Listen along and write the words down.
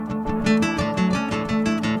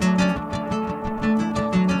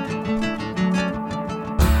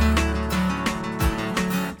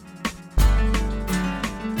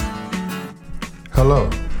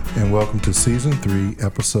welcome to Season 3,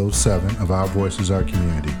 Episode 7 of Our Voices, Our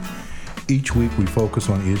Community. Each week we focus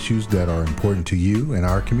on issues that are important to you and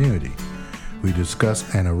our community. We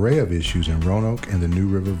discuss an array of issues in Roanoke and the New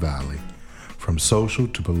River Valley, from social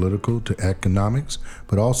to political to economics,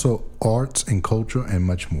 but also arts and culture and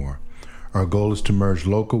much more. Our goal is to merge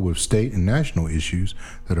local with state and national issues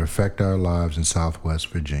that affect our lives in Southwest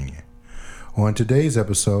Virginia. On today's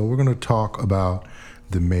episode, we're going to talk about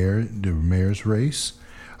the mayor's race,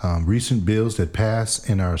 recent bills that passed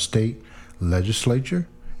in our state legislature,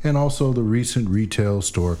 and also the recent retail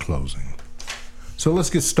store closing. So let's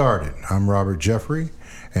get started. I'm Robert Jeffrey,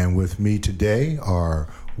 and with me today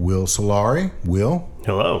are Will Solari. Will?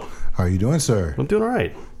 Hello. How are you doing, sir? I'm doing all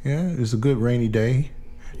right. Yeah, it's a good rainy day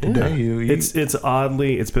today. Yeah. It's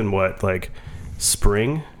oddly, it's been what, like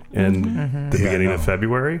spring and the beginning of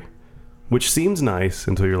February? Which seems nice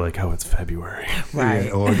until you're like, oh, it's February. Right.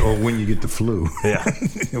 Yeah, or when you get the flu. Yeah.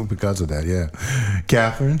 Because of that, yeah.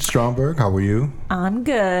 Catherine Stromberg, how are you? I'm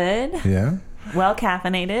good. Yeah. Well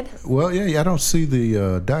caffeinated. Well, yeah, I don't see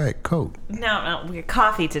the Diet Coke. No, we're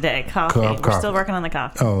coffee today. Coffee. We're still working on the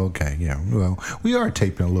coffee. Oh, okay, yeah. Well, we are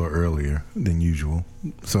taping a little earlier than usual,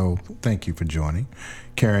 so thank you for joining.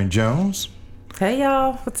 Karen Jones. Hey,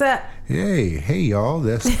 y'all. What's up? Hey, y'all.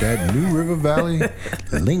 That's that New River Valley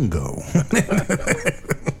lingo.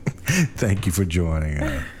 Thank you for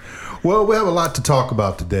joining. Well, we have a lot to talk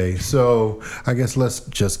about today, so I guess let's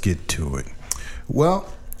just get to it.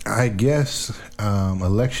 Well, I guess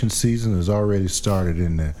election season has already started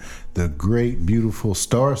in the great, beautiful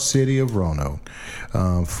Star City of Roanoke.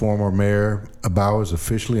 Former Mayor Bowers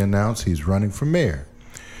officially announced he's running for mayor.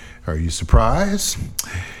 Are you surprised?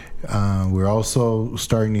 We're also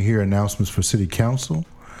starting to hear announcements for City Council.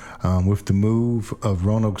 With the move of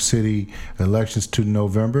Roanoke City elections to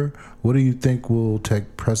November, what do you think will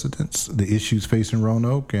take precedence? The issues facing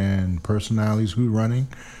Roanoke and personalities who are running,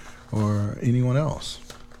 or anyone else?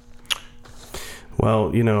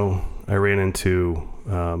 Well, I ran into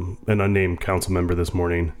an unnamed council member this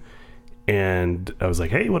morning, and I was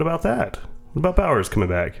like, hey, what about that? What about Bowers coming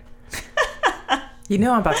back? You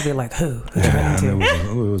know I'm about to be like, who? Who'd you run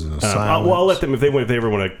into? It was a silence. Well, I'll let them, if they ever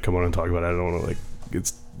want to come on and talk about it, I don't want to,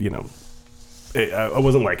 it's, I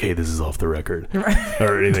wasn't like, hey, this is off the record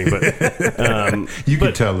or anything, but you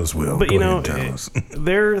can tell us, Will. But Go ahead and tell us.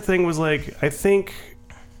 Their thing was like, I think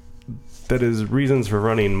that his reasons for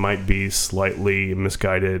running might be slightly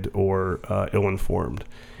misguided or ill-informed,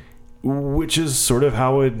 which is sort of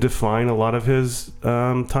how I would define a lot of his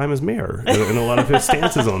time as mayor and a lot of his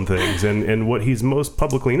stances on things and what he's most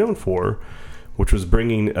publicly known for, which was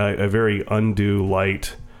bringing a very undue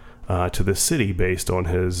light to the city based on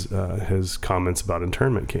his comments about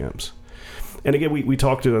internment camps. And again, we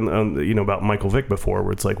talked about Michael Vick before,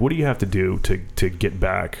 where it's like, what do you have to do to get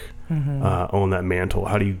back on that mantle?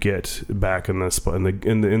 How do you get back in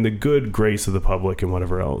the good grace of the public and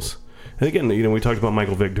whatever else? And again, we talked about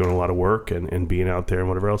Michael Vick doing a lot of work and being out there and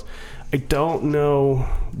whatever else. I don't know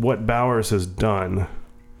what Bowers has done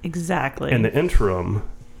exactly in the interim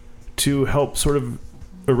to help sort of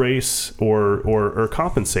erase or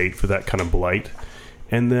compensate for that kind of blight.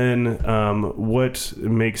 And then what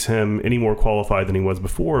makes him any more qualified than he was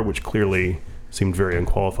before, which clearly seemed very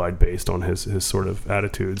unqualified based on his sort of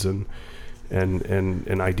attitudes and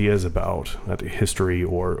ideas about history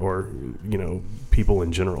or people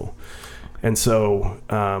in general. And so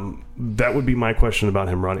that would be my question about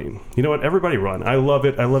him running. You know what? Everybody run. I love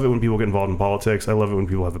it. I love it when people get involved in politics. I love it when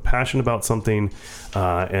people have a passion about something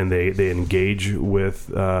and they engage with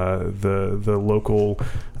the local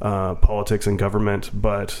politics and government.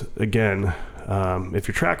 But again, if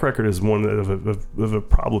your track record is one of a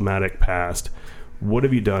problematic past, what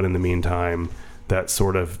have you done in the meantime that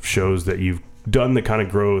sort of shows that you've done the kind of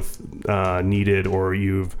growth needed, or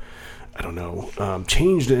you've,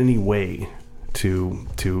 changed in any way to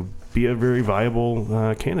be a very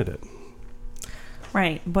viable candidate?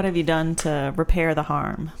 Right. What have you done to repair the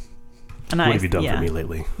harm? And what have you done for me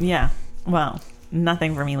lately? Yeah. Well,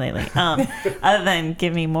 nothing for me lately. Other than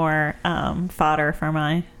give me more fodder for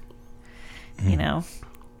my,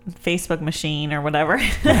 Facebook machine or whatever.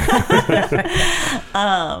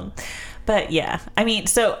 But yeah,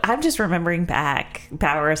 so I'm just remembering back.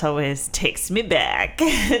 Bowers always takes me back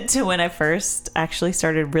to when I first actually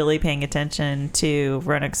started really paying attention to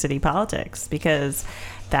Roanoke City politics, because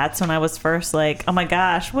that's when I was first like, oh my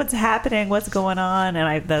gosh, what's happening? What's going on?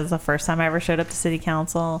 And that was the first time I ever showed up to city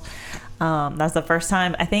council. That's the first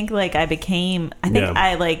time I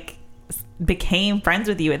became friends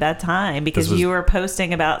with you at that time, because you were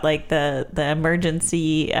posting about like the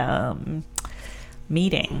emergency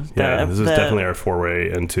meeting. Yeah, this was definitely our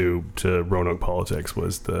foray into Roanoke politics.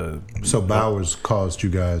 Was the So Bowers caused you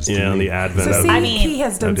guys to on meet. the advent So of see, he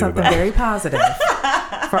has done something very positive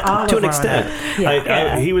for all to of an extent.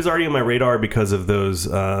 Yeah. He was already on my radar because of those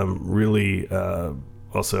really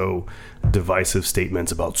also divisive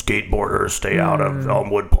statements about skateboarders stay out of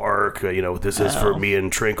Elmwood Park. This is for me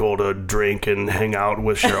and Trinkle to drink and hang out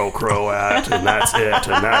with Sheryl Crow at, and that's it,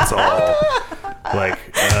 and that's all. Like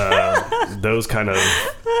those kind of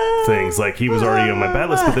things. Like he was already on my bad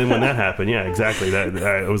list, but then when that happened, yeah, exactly. That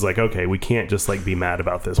I was like, okay, we can't just like be mad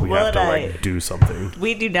about this. We have to do something.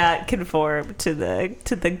 We do not conform to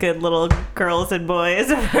the good little girls and boys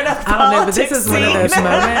of Roanoke politics. I don't know, but this is one of those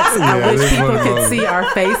moments I wish people could see our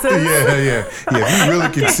faces. Yeah. You really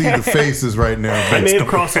can see the faces right now. I may have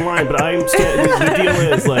crossed the line, but the deal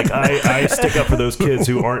is like I stick up for those kids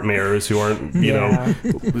who aren't mayors, who aren't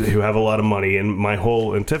who have a lot of money, and my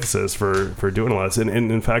whole antithesis for doing a lot of this.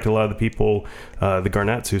 And in fact, a lot of the people, the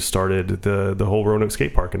Garnetts, who started the whole Roanoke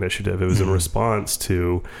Skate Park initiative, it was in response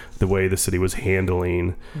to the way the city was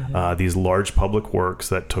handling these large public works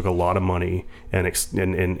that took a lot of money and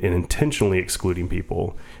intentionally excluding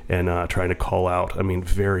people and trying to call out,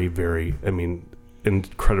 very, very,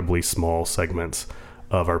 incredibly small segments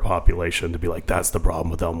of our population to be like, that's the problem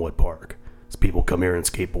with Elmwood Park. Is people come here and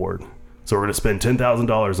skateboard. So we're going to spend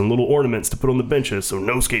 $10,000 on little ornaments to put on the benches, so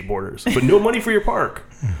no skateboarders, but no money for your park,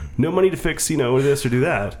 no money to fix, this or do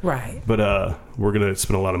that. Right. But we're going to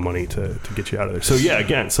spend a lot of money to get you out of there. So yeah,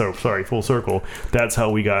 again, full circle. That's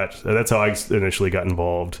how I initially got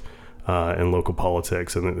involved in local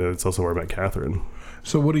politics, and it's also where I met Catherine.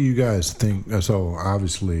 So what do you guys think? So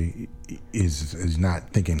obviously, is not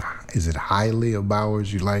thinking. Is it highly of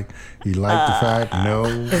Bowers? You like the fact? No.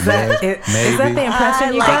 Is that maybe. Is that the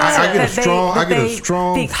impression you get? I get a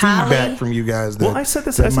strong feedback from you guys. That, I said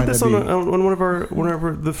this on one of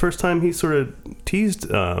our the first time he sort of teased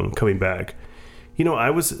coming back. I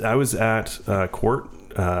was at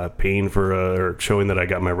court paying for or showing that I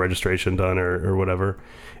got my registration done or whatever,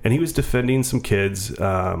 and he was defending some kids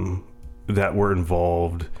that were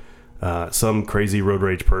involved. Some crazy road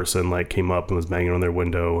rage person came up and was banging on their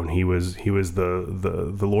window, and he was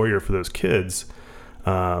the lawyer for those kids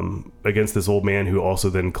against this old man who also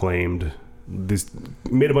then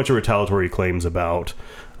made a bunch of retaliatory claims about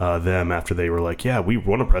them after they were like, yeah, we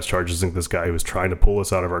want to press charges against this guy who was trying to pull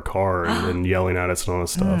us out of our car and yelling at us and all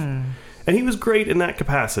this stuff. And he was great in that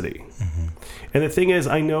capacity. Mm-hmm. And the thing is,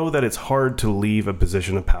 I know that it's hard to leave a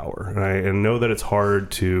position of power, right? And know that it's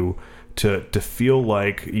hard to feel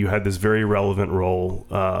like you had this very relevant role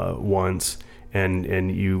once,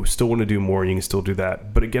 and you still want to do more, and you can still do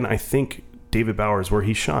that. But again, I think David Bowers, where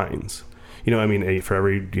he shines, for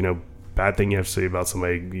every bad thing you have to say about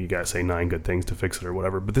somebody, you gotta say 9 good things to fix it or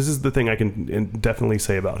whatever. But this is the thing I can definitely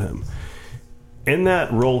say about him. In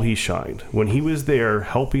that role, he shined when he was there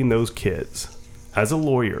helping those kids as a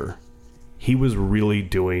lawyer. He was really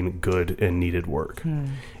doing good and needed work,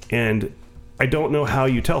 and I don't know how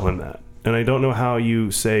you tell him that. And I don't know how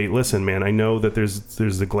you say, listen, man, I know that there's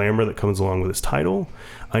the glamour that comes along with this title.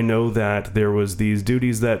 I know that there was these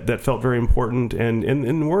duties that felt very important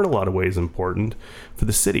and were in a lot of ways important for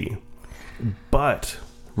the city. But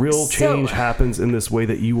real change happens in this way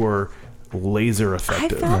that you are laser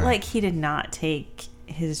effective. I felt like he did not take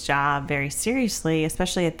his job very seriously,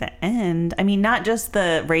 especially at the end. Not just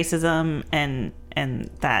the racism and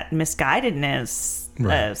that misguidedness,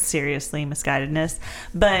 seriously misguidedness,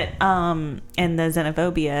 but and the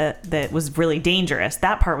xenophobia that was really dangerous.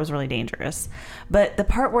 That part was really dangerous. But the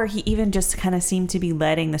part where he even just kind of seemed to be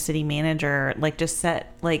letting the city manager just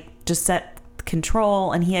set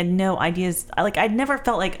control, and he had no ideas. I'd never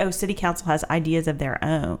felt like, city council has ideas of their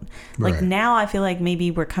own. Now I feel like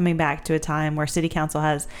maybe we're coming back to a time where city council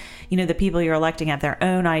has, the people you're electing have their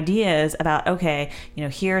own ideas about,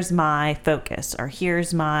 here's my focus, or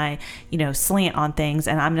here's my, slant on things,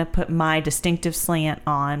 and I'm going to put my distinctive slant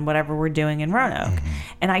on whatever we're doing in Roanoke. Mm-hmm.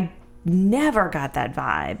 And I never got that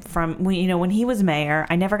vibe from when he was mayor.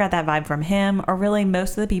 I never got that vibe from him, or really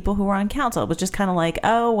most of the people who were on council. It was just kind of like,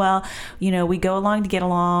 we go along to get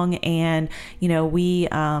along, and we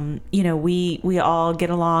all get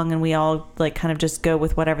along, and we all kind of just go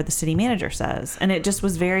with whatever the city manager says. And it just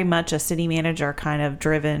was very much a city manager kind of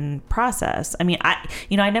driven process. I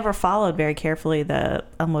never followed very carefully the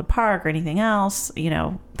Elmwood Park or anything else.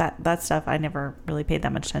 That stuff I never really paid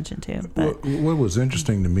that much attention to. But what was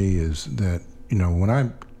interesting to me is that, when I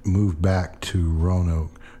moved back to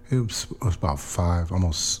Roanoke, it was about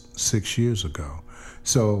almost 6 years ago.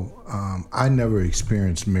 So I never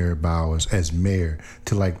experienced Mayor Bowers as mayor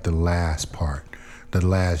till the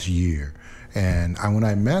last year. And when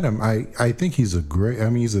I met him, I think he's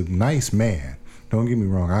he's a nice man. Don't get me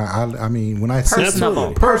wrong. I mean, when I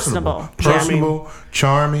personable,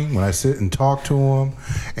 charming. When I sit and talk to him,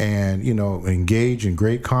 and engage in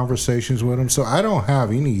great conversations with him, so I don't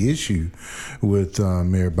have any issue with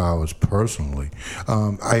Mayor Bowers personally.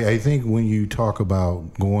 I think when you talk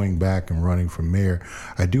about going back and running for mayor,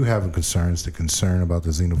 I do have the concern about the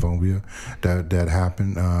xenophobia that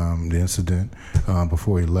happened, the incident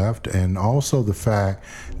before he left, and also the fact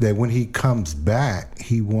that when he comes back,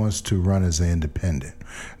 he wants to run as an independent.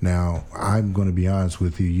 Now, I'm going to be honest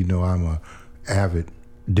with you. I'm a avid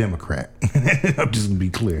Democrat. I'm just going to be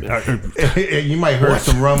clear. You might heard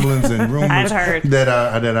some rumblings and rumors that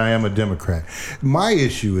I am a Democrat. My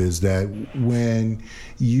issue is that when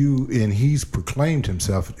he's proclaimed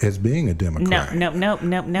himself as being a Democrat. No. Is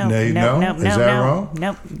that wrong?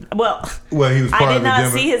 Nope. Well, he was part I did of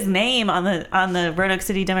not see his name on the Roanoke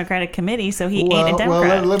City Democratic Committee, so he ain't a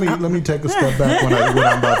Democrat. Well, let me take a step back what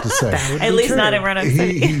I'm about to say. At least not in Roanoke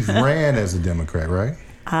City. He ran as a Democrat, right?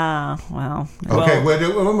 Well. Okay,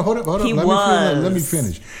 hold up. Let me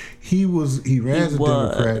finish. He ran as a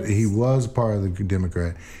was. Democrat. He was part of the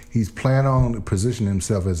Democrat. He's planning on positioning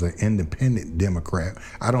himself as an independent Democrat.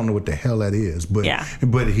 I don't know what the hell that is, but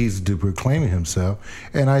he's proclaiming himself.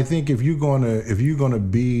 And I think if you're gonna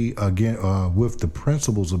be again with the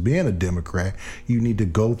principles of being a Democrat, you need to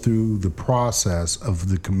go through the process of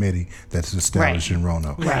the committee that's established in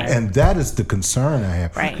Roanoke. Right. And that is the concern I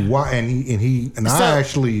have. Right. Why? And I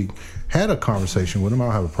actually had a conversation with him. I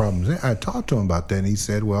don't have a problem. I talked to him about that, and he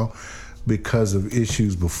said, well, because of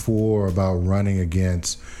issues before about running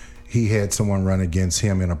against, he had someone run against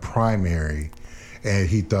him in a primary, and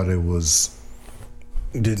he thought it was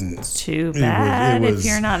too bad if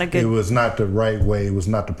you're not a good. It was not the right way. It was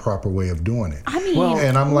not the proper way of doing it. I mean,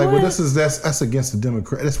 and I'm like, well, that's against the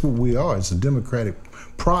Democrat. That's what we are. It's a democratic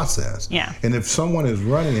process. Yeah. And if someone is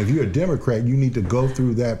running, if you're a Democrat, you need to go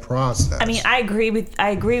through that process. I mean, I agree with.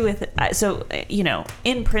 So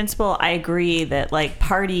in principle, I agree that like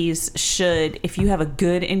parties should, if you have a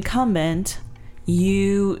good incumbent,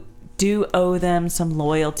 you do owe them some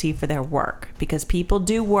loyalty for their work, because people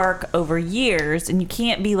do work over years, and you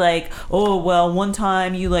can't be like, oh, well, one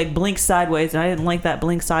time you like blinked sideways and I didn't like that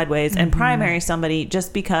blink sideways, and primary somebody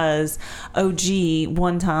just because, oh gee,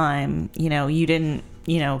 one time, you didn't,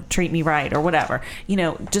 treat me right or whatever,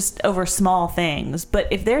 just over small things. But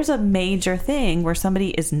if there's a major thing where somebody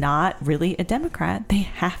is not really a Democrat, they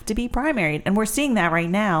have to be primaried. And we're seeing that right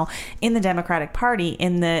now in the Democratic Party,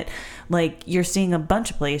 in that like you're seeing a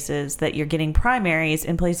bunch of places that you're getting primaries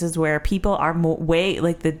in places where people are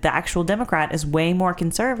the actual Democrat is way more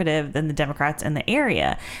conservative than the Democrats in the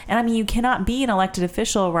area. And I mean, you cannot be an elected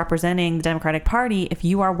official representing the Democratic Party if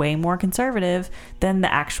you are way more conservative than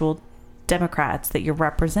the actual Democrats that you're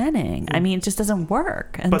representing. I mean, it just doesn't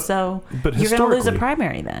work. And but you're going to lose a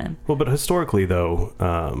primary then. Well, but historically, though,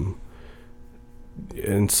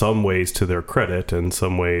 in some ways to their credit, in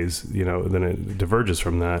some ways, then it diverges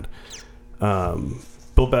from that.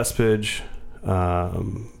 Bill Bespage,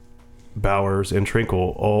 Bowers, and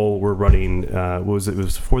Trinkle all were running, it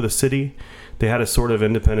was for the city. They had a sort of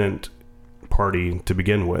independent party to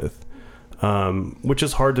begin with, which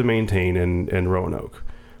is hard to maintain in Roanoke.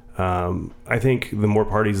 I think the more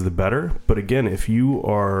parties, the better. But again, if you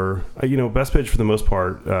are, Bespage for the most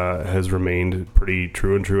part has remained pretty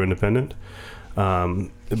true independent.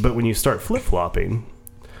 But when you start flip-flopping,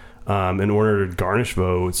 in order to garnish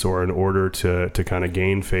votes or in order to kind of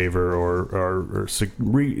gain favor or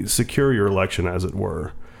secure your election, as it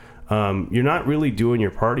were, you're not really doing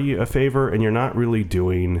your party a favor, and you're not really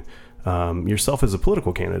doing yourself as a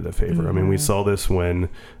political candidate a favor. Mm-hmm. I mean, we saw this when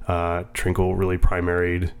Trinkle really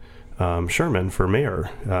primaried Sherman for mayor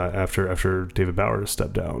after David Bowers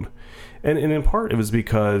stepped down. And in part, it was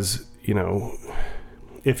because,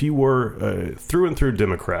 if you were through and through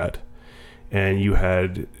Democrat and you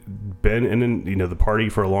had been in the party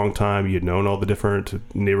for a long time, you had known all the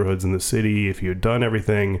different neighborhoods in the city, if you had done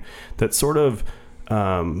everything that sort of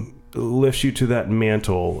lifts you to that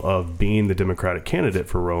mantle of being the Democratic candidate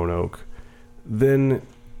for Roanoke, then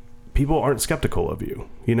people aren't skeptical of you.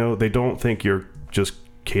 They don't think you're just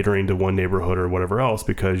catering to one neighborhood or whatever else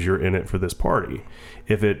because you're in it for this party.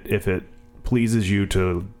 If it pleases you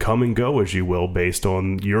to come and go as you will based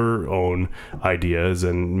on your own ideas,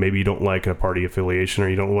 and maybe you don't like a party affiliation or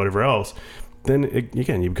you don't whatever else, then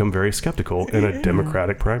again, you become very skeptical in a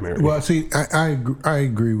Democratic primary. Well, see, I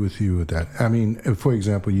agree with you with that. I mean, for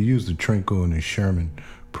example, you use the Trinkle and the Sherman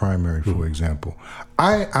primary, for example.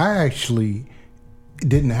 I actually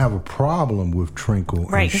didn't have a problem with Trinkle,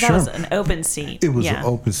 Right, and because that Sherman. was an open seat. It was Yeah. an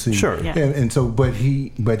open seat. Sure. Yeah. And so, but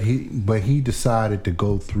he decided to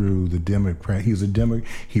go through the Democrat. He was a Democrat.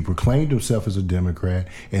 He proclaimed himself as a Democrat,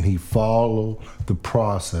 and he followed the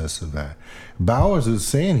process of that. Bowers is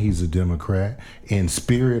saying he's a Democrat in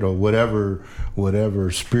spirit or whatever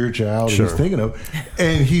spirituality Sure. he's thinking of,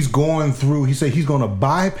 and he's going through. He said he's going to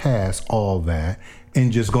bypass all that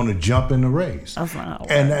and just going to jump in the race. That's not how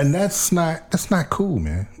it And that's not cool,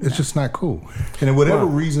 man. It's just not cool. And whatever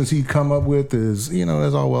reasons he come up with is,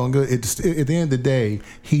 that's all well and good. It's at the end of the day,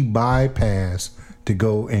 he bypassed to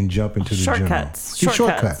go and jump into the Shortcuts. general. He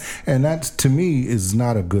shortcut. Shortcuts. And that's, to me, is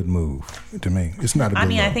not a good move. To me, it's not a good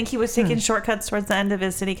move. I think he was taking shortcuts towards the end of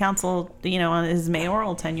his city council, on his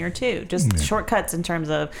mayoral tenure too. Just shortcuts in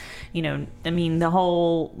terms of, the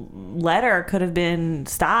whole letter could have been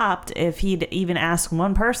stopped if he'd even asked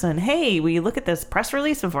one person, "Hey, will you look at this press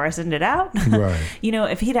release before I send it out?" Right.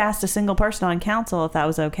 If he'd asked a single person on council if that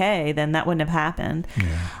was okay, then that wouldn't have happened.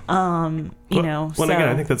 Yeah. Well, again,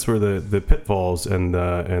 I think that's where the pitfalls and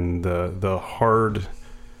the hard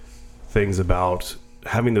things about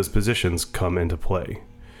having those positions come into play.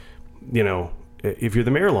 If you're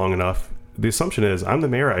the mayor long enough, the assumption is I'm the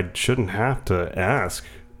mayor. I shouldn't have to ask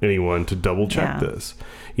anyone to double check this.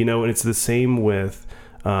 And it's the same with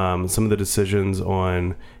some of the decisions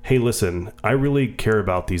on, hey, listen, I really care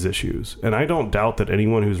about these issues. And I don't doubt that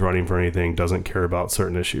anyone who's running for anything doesn't care about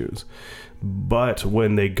certain issues. But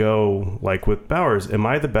when they go, like with Bowers, am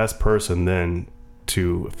I the best person then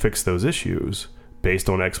to fix those issues based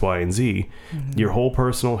on X, Y, and Z? Mm-hmm. Your whole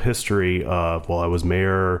personal history of, well, I was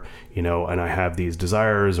mayor, and I have these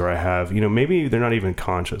desires, or I have, maybe they're not even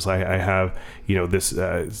conscious. I have, this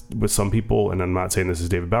with some people, and I'm not saying this is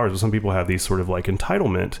David Bowers, but some people have these sort of like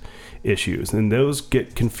entitlement issues, and those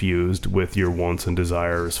get confused with your wants and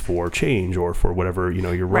desires for change or for whatever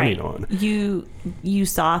you're running on. You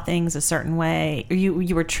saw things a certain way, or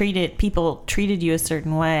you were people treated you a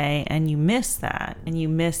certain way, and you missed that,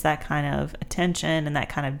 kind of attention and that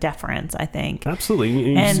kind of deference, I think.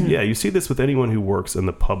 Absolutely. You see this with anyone who works in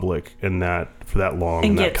the public and that for that long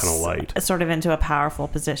and that kind of light, sort of into a powerful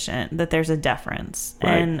position, that there's a deference,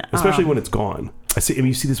 right. And especially when it's gone.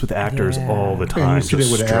 You see this with actors all the time. And you see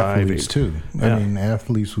that with striving. athletes too. Yeah. I mean,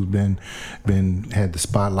 athletes who've had the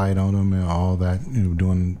spotlight on them and all that,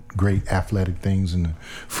 doing great athletic things in the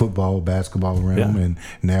football, basketball realm, and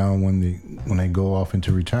now when they go off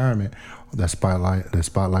into retirement, that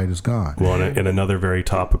spotlight is gone. Well, and another very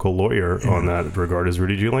topical lawyer on that regard is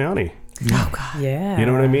Rudy Giuliani. Oh God! Yeah, you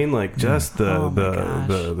know what I mean? Like just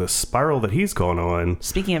the spiral that he's gone on.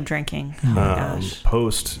 Speaking of drinking,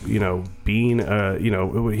 post being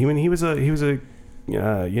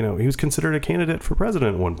he was considered a candidate for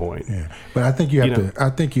president at one point. Yeah, but I think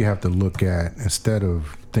you have to look at, instead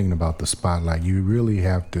of thinking about the spotlight, you really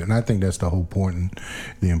have to, and I think that's the whole point.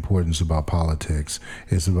 The importance about politics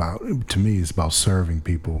is to me, it's about serving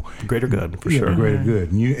people, greater good, for sure. The greater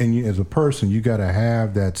good, and you as a person, you got to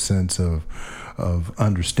have that sense of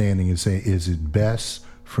understanding and say, is it best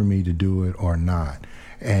for me to do it or not?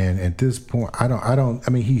 And at this point, I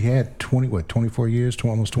mean, he had 24 years,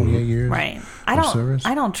 almost 28 years. Right. Service.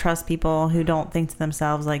 I don't trust people who don't think to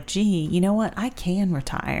themselves like, gee, you know what? I can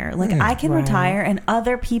retire. Like I can retire and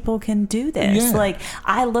other people can do this. Yeah. Like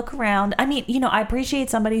I look around. I mean, I appreciate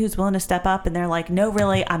somebody who's willing to step up and they're like, no,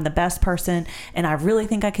 really, I'm the best person and I really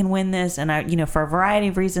think I can win this. And I, for a variety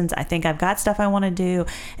of reasons, I think I've got stuff I want to do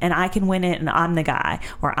and I can win it. And I'm the guy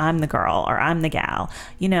or I'm the girl or I'm the gal,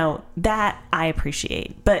 that I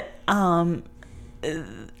appreciate. But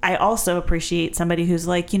I also appreciate somebody who's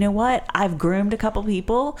like, you know what? I've groomed a couple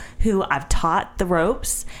people who I've taught the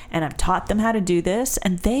ropes and I've taught them how to do this,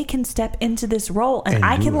 and they can step into this role and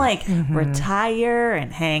I can retire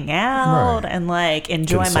and hang out and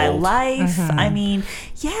enjoy my life. I mean,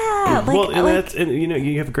 yeah.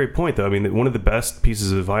 You have a great point though. I mean, one of the best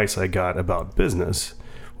pieces of advice I got about business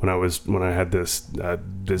when I had this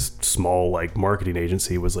small marketing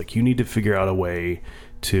agency was you need to figure out a way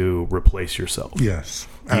to replace yourself. Yes,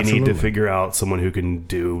 absolutely. You need to figure out someone who can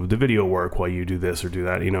do the video work while you do this or do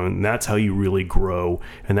that, and that's how you really grow,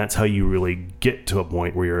 and that's how you really get to a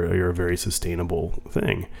point where you're a very sustainable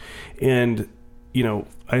thing. And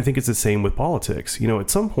I think it's the same with politics. At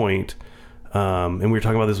some point, and we were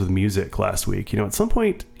talking about this with music last week, at some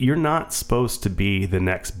point you're not supposed to be the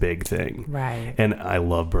next big thing. Right. And I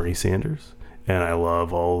love Bernie Sanders and I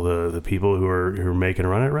love all the people who are making a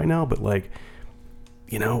run at it right now, but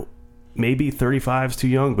maybe 35's too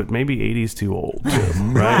young, but maybe 80's too old too,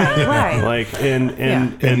 right? Right.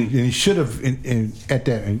 And he should have at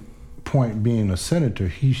that point, being a senator,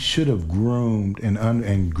 he should have groomed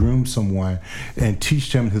and groomed someone and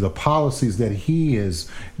teach them the policies that he is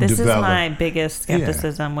This developed. is my biggest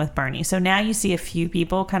skepticism with Bernie. So now you see a few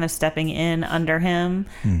people kind of stepping in under him,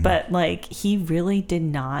 but like he really did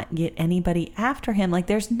not get anybody after him. Like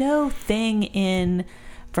there's no thing in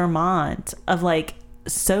Vermont of like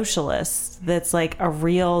socialists that's like a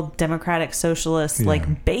real democratic socialist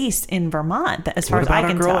like based in Vermont, that as far What as about I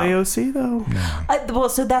can our girl tell. AOC though? Well,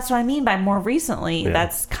 so that's what I mean by more recently.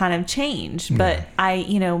 That's kind of changed. But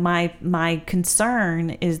my concern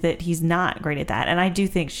is that he's not great at that, and I do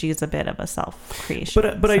think she's a bit of a self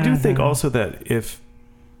creation. But I do think also that if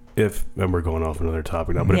and we're going off another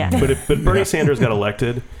topic now, but if Bernie Sanders got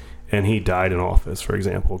elected and he died in office, for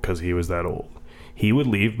example, because he was that old, he would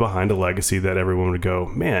leave behind a legacy that everyone would go,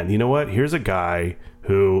 man, you know what? Here's a guy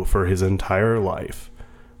who, for his entire life,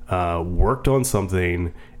 worked on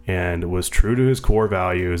something and was true to his core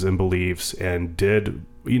values and beliefs and did,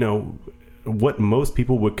 what most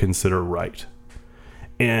people would consider right.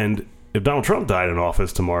 And if Donald Trump died in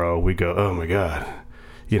office tomorrow, we go, oh my God.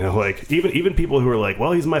 Like even people who are like,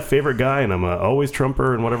 well, he's my favorite guy and I'm always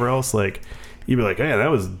Trumper and whatever else, like, you'd be like, yeah,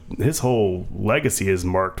 that was his whole legacy is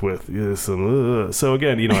marked with some. So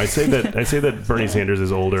again, I say that Bernie Sanders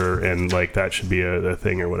is older and like that should be a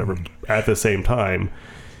thing or whatever. At the same time,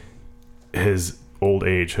 his old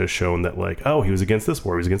age has shown that like, oh, he was against this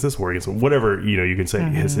war, he was against this war, against whatever you can say.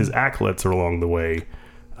 His accolades are along the way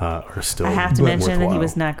are still. I have to mention that he worthwhile.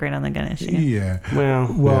 was not great on the gun issue. Yeah.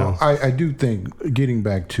 Well, I do think, getting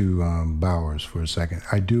back to Bowers for a second,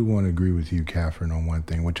 I do want to agree with you, Catherine, on one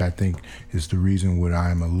thing, which I think is the reason what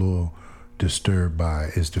I'm a little disturbed by,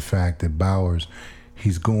 is the fact that Bowers,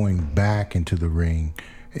 he's going back into the ring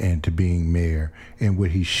and to being mayor. And what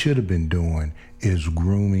he should have been doing is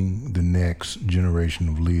grooming the next generation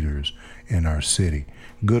of leaders in our city.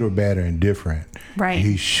 Good or bad or indifferent. Right.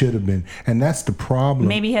 He should have been, and that's the problem.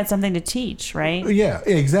 Maybe he had something to teach, right? Yeah,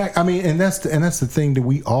 exactly. I mean, and that's the thing that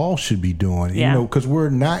we all should be doing, because we're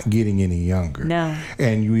not getting any younger. No.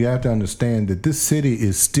 And you have to understand that this city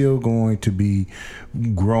is still going to be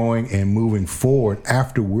growing and moving forward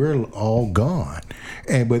after we're all gone.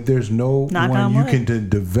 But there's no one you can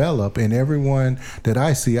develop, and everyone that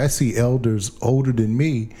I see elders older than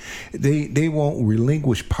me, they won't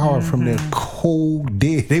relinquish power from their cold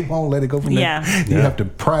dead. They won't let it go from their. You have to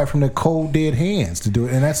pry it from their cold dead hands to do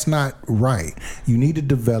it, and that's not right. You need to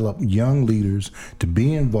develop young leaders to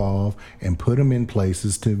be involved and put them in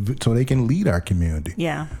places so they can lead our community.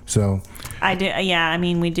 Yeah. So I do. Yeah. I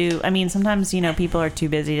mean, we do. I mean, sometimes people are too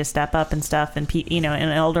busy to step up and stuff, and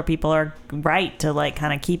and older people are right to like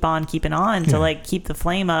kind of keep on keeping on to like keep the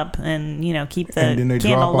flame up and keep the and then they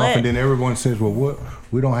candle drop lit. off, and then everyone says, well, what?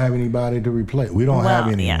 We don't have anybody to replace. We don't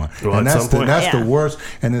have anyone. Well, and that's the worst.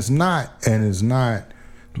 And it's not the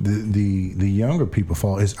younger people's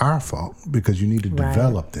fault. It's our fault, because you need to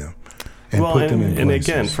develop them and put them in places. And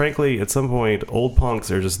again, frankly, at some point, old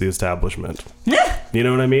punks are just the establishment. You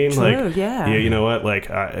know what I mean? True, like, yeah. You know what? Like,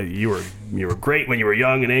 you were great when you were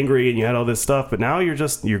young and angry and you had all this stuff, but now you're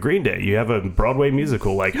Green Day. You have a Broadway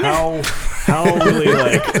musical. Like, how really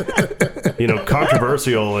like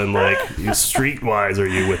controversial and like streetwise are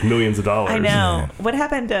you with millions of dollars? I know. What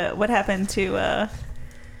happened to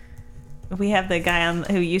we have the guy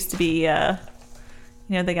who used to be the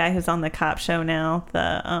guy who's on the cop show now,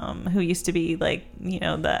 who used to be like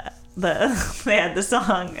they had the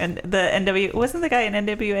song, and the NW wasn't the guy in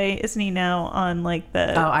NWA, isn't he now on like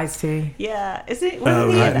the Ice-T? Yeah, is it? Not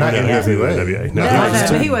NWA. No,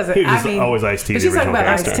 he wasn't. He was always Ice-T. But she's talking about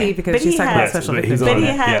Ice-T because she's talking about special victims. But he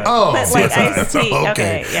had, but like Ice-T.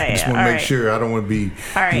 Okay, yeah. Just want to make sure. I don't want to be.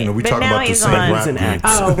 All right, we talking about the same rap groups.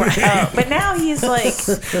 Oh, right. But now he's like.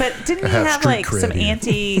 But didn't he have like some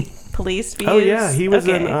anti-police views? Oh yeah, he was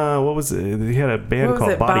in. What was it? He had a band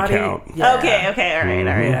called Body Count. Yeah. Okay. All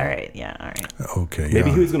right. Yeah. All right. Okay.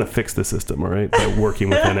 Maybe he was going to fix the system, all right, by working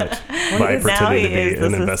within it, by pretending to be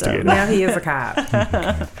an investigator. Now he is a cop.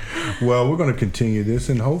 Okay. Well, we're going to continue this,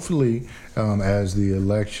 and hopefully, as the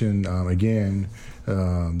election again,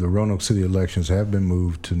 the Roanoke City elections have been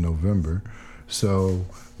moved to November, so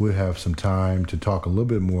we'll have some time to talk a little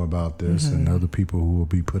bit more about this and other people who will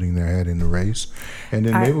be putting their head in the race, and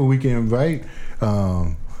then maybe we can invite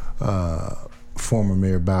former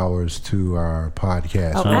Mayor Bowers to our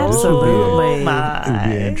podcast. Oh, absolutely. It would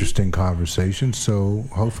be an interesting conversation. So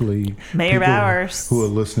hopefully, Mayor Bowers who are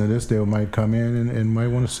listening to this, they might come in and might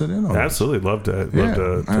want to sit in on it. Absolutely, love to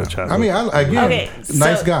chat. I mean,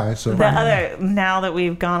 nice guy. So the other, now that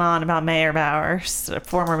we've gone on about Mayor Bowers,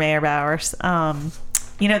 former Mayor Bowers,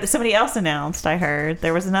 Somebody else announced, I heard.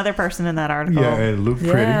 There was another person in that article. Yeah, and Luke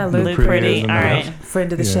Pretty. Yeah, Luke Pretty. has All right. announced.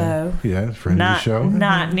 Friend of the show. Yeah, friend Not, of the show.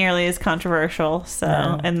 not nearly as controversial. So,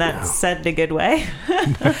 and that's said in a good way.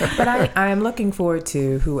 But I am looking forward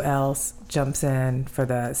to who else jumps in for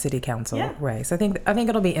the city council race. I think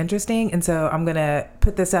it'll be interesting, and so I'm gonna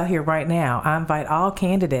put this out here right now. I invite all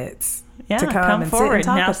candidates to come and forward. sit and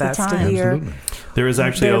talk Now's with the us to time. hear. Absolutely. There is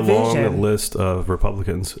actually Their a long vision. list of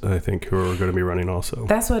Republicans, I think, who are going to be running also.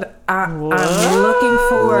 That's what I'm looking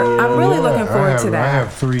for. I'm really looking forward to I that.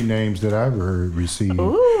 have 3 names that I've heard received.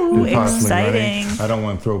 Ooh, that possibly exciting. running. I don't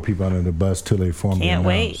want to throw people under the bus till they formally Can't announce.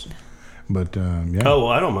 wait. But yeah. Oh, well,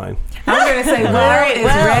 I don't mind. I'm going to say Will is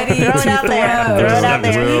ready throw to it out there. throw. Throw it out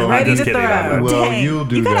there. Will, I'm Ready just to kidding. throw. Well, Dang, you'll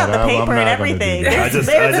do you got that. out the I'm paper and not gonna do everything.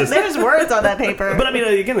 that. There's words on that paper. But I mean,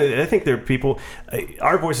 again, I think there are people.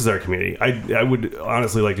 Our voice is our community. I would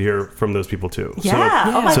honestly like to hear from those people too.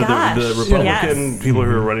 Yeah. Oh my so gosh. the Republican Yes. people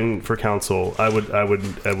who are running for council, I would love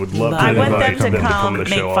to I want invite them to them come to make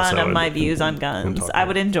the show fun also of my and- views on and guns. talk I about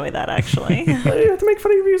would it. enjoy that actually. You have to make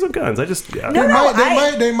funny reviews of guns. I just No,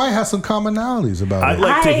 They might have some commonalities about I'd it.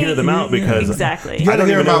 like to hear them out because Exactly. You got I to don't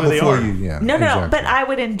hear even them know out who they before are. you. Yeah. No, exactly. but I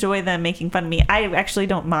would enjoy them making fun of me. I actually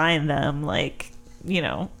don't mind them,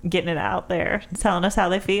 getting it out there, telling us how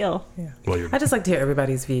they feel. Well, I just like to hear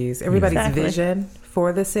everybody's views, everybody's Exactly. vision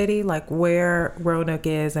for the city, like where Roanoke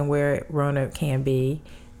is and where Roanoke can be,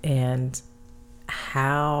 and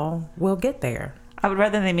how we'll get there. I would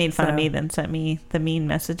rather they made fun of So- me than sent me the mean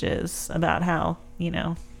messages about how,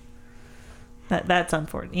 that's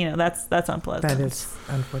unfortunate. That's unpleasant. That is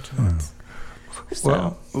unfortunate.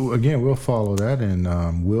 So, Well, again, we'll follow that,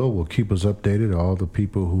 and will keep us updated. All the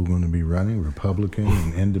people who are going to be running, Republican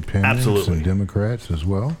and Independents Absolutely. and Democrats as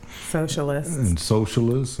well, Socialists. and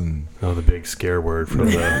socialists and the big scare word from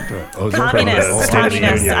the communists. State of the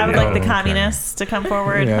Communists. Union, I would yeah. like the Okay. communists to come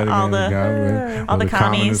forward. all the Communist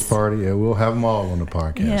commies. Party. Yeah, we'll have them all on the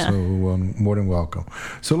podcast. Yeah. So more than welcome.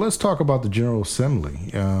 So let's talk about the General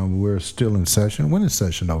Assembly. We're still in session. When is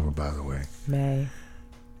session over, by the way? May.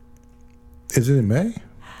 Is it in May?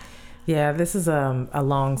 Yeah, this is a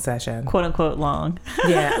long session. quote unquote long.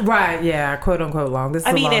 Yeah, right. Yeah, quote unquote long. This is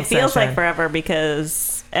I a mean, long it feels session. like forever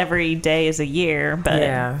because every day is a year, but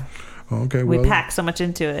Yeah. Okay. we Well, pack so much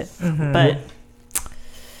into it. Mm-hmm. But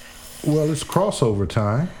well, it's crossover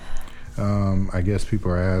time. I guess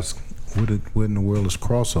people are asking, what in the world is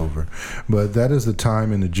crossover? But that is the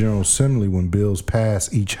time in the General Assembly when bills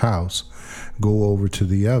pass each house go over to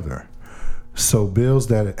the other. So bills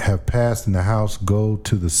that have passed in the House go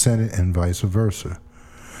to the Senate and vice versa.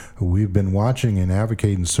 We've been watching and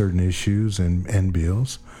advocating certain issues and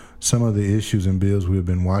bills. Some of the issues and bills we've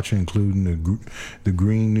been watching including the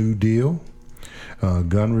Green New Deal,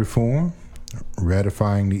 gun reform,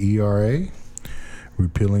 ratifying the ERA,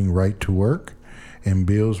 repealing right to work, and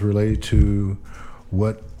bills related to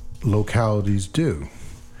what localities do.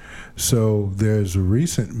 So there's a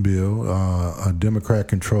recent bill, a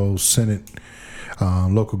Democrat-controlled Senate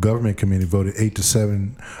local government committee voted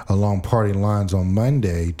 8-7 along party lines on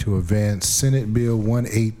Monday to advance Senate Bill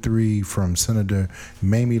 183 from Senator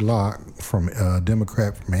Mamie Locke, from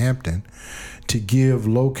Democrat from Hampton, to give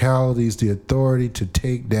localities the authority to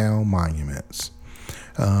take down monuments.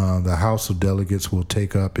 The House of Delegates will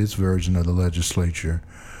take up its version of the legislature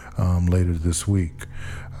later this week.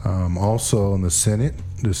 Also in the Senate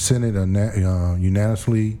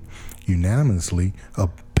unanimously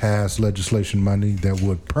passed legislation Monday that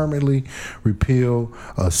would permanently repeal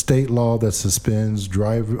a state law that suspends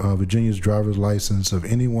Virginia's driver's license of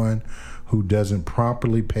anyone who doesn't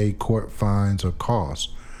properly pay court fines or costs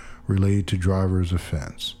related to driver's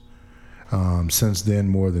offense. Since then,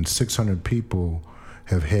 more than 600 people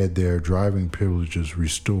have had their driving privileges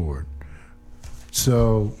restored.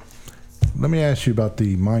 So let me ask you about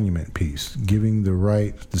the monument piece,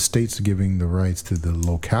 the states giving the rights to the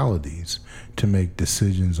localities to make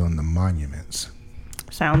decisions on the monuments.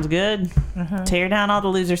 sounds good. Tear down all the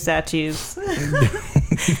loser statues.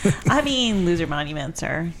 I mean, loser monuments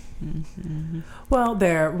are. Well,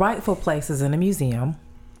 they're rightful places in a museum.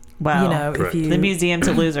 Well, You know, Correct. if you the museum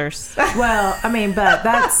to losers. Well, I mean, but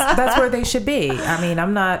that's where they should be. I mean,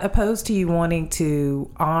 I'm not opposed to you wanting to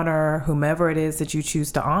honor whomever it is that you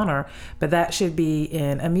choose to honor, but that should be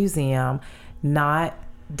in a museum, not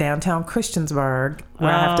downtown Christiansburg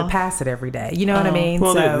where I have to Well- pass it every day. You know what I mean?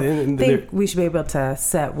 Well, so and I think we should be able to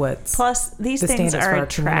set what's Plus, these the things standards are for our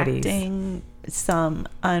communities. attracting some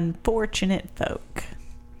unfortunate folk.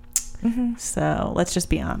 Mm-hmm. So let's just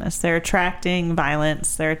be honest. They're attracting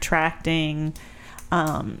violence. They're attracting,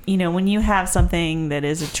 when you have something that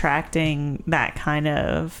is attracting that kind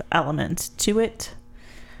of element to it,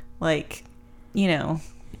 like, you know,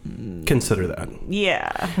 consider that.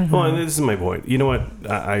 yeah. Well, and this is my point. You know what?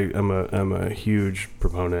 I'm a huge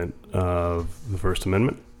proponent of the First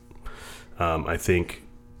Amendment. I think,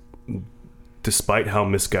 despite how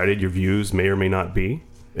misguided your views may or may not be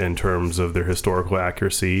in terms of their historical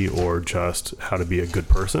accuracy or just how to be a good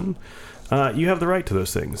person, you have the right to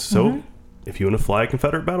those things. So if you want to fly a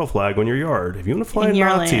Confederate battle flag on your yard, if you want to fly a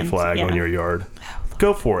Nazi flag on your yard,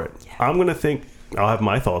 go for it. I'm going to think, I'll have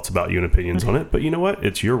my thoughts about you and opinions on it, but you know what?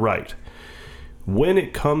 It's your right. When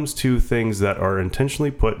it comes to things that are intentionally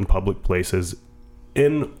put in public places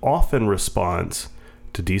in often response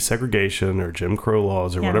to desegregation or Jim Crow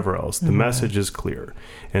laws or whatever else, the message is clear.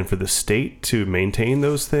 And for the state to maintain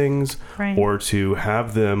those things or to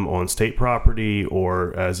have them on state property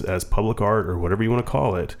or as public art or whatever you want to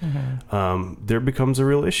call it, there becomes a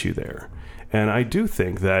real issue there. And I do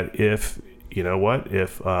think that if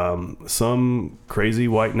some crazy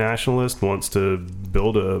white nationalist wants to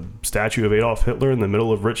build a statue of Adolf Hitler in the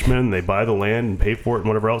middle of Richmond, they buy the land and pay for it and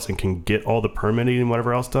whatever else and can get all the permitting and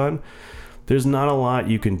whatever else done, there's not a lot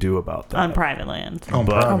you can do about that. On private land. On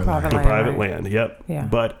private land, yep. Yeah.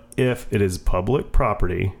 But if it is public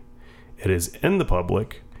property, it is in the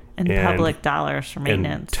public. And public dollars for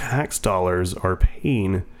maintenance. And tax dollars are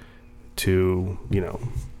paying to,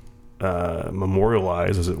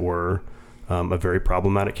 memorialize, as it were, a very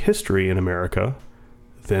problematic history in America,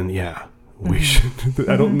 then we should.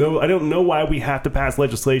 I don't know why we have to pass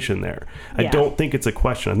legislation there. I don't think it's a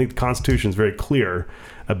question. I think the Constitution is very clear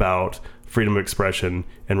about freedom of expression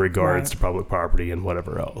in regards to public property and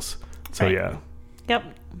whatever else. So Yep.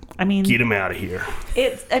 I mean, get them out of here.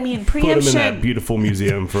 Preemption. Put them in that beautiful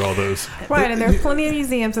museum for all those. Right, and there's plenty of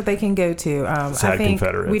museums that they can go to. Sad I think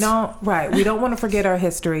Confederates. we don't want to forget our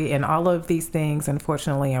history, and all of these things,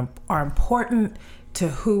 unfortunately, are important to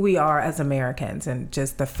who we are as Americans and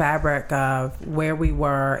just the fabric of where we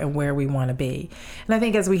were and where we want to be. And I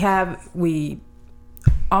think as we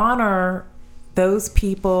honor those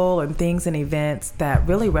people and things and events that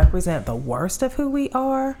really represent the worst of who we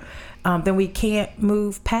are, then we can't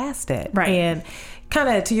move past it. Right. And kind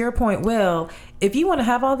of to your point, Will, if you want to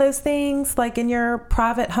have all those things like in your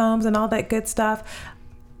private homes and all that good stuff,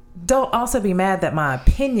 don't also be mad that my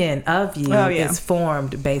opinion of you is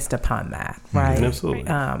formed based upon that, right? Absolutely.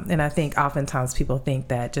 And I think oftentimes people think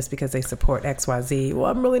that just because they support XYZ,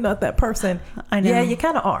 well, I'm really not that person. I know. Yeah, you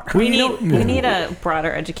kind of are. We need a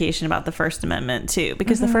broader education about the First Amendment too,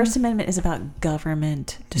 because the First Amendment is about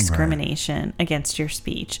government discrimination against your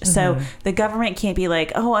speech. So the government can't be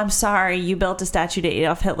like, oh, I'm sorry, you built a statue to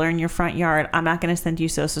Adolf Hitler in your front yard, I'm not going to send you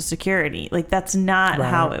Social Security. Like, that's not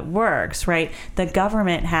how it works, right? The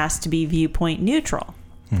government has to be viewpoint neutral.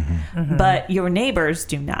 But your neighbors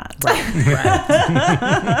do not. Well,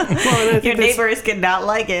 your neighbors cannot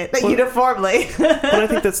like it uniformly. But I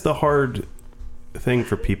think that's the hard thing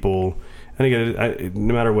for people. And again,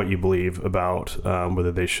 no matter what you believe about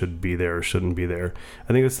whether they should be there or shouldn't be there,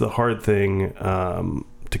 I think it's the hard thing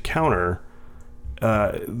to counter.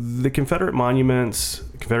 The Confederate monuments,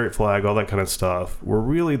 Confederate flag, all that kind of stuff were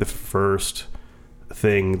really the first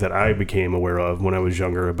thing that I became aware of when I was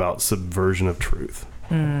younger about subversion of truth.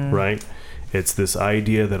 Right? It's this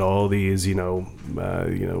idea that all these,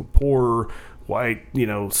 poor white,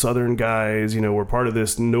 Southern guys, were part of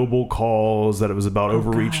this noble cause, that it was about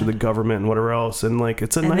overreach of the government and whatever else. And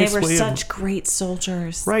it's a nice way of... they were such great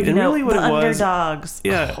soldiers. Right. And really what it was... underdogs.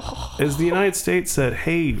 Yeah. As the United States said,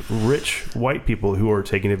 hey, rich white people who are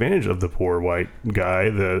taking advantage of the poor white guy,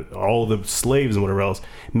 all the slaves and whatever else,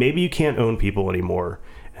 maybe you can't own people anymore.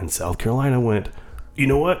 And South Carolina went... you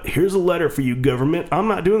know what? Here's a letter for you, government. I'm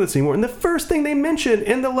not doing this anymore. And the first thing they mention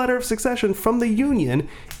in the letter of succession from the Union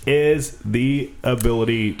is the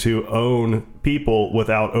ability to own people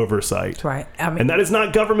without oversight. Right. And that is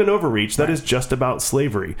not government overreach. That is just about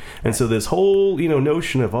slavery. And so this whole,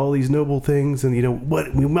 notion of all these noble things and,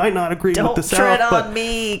 what we might not agree with the South. Don't tread on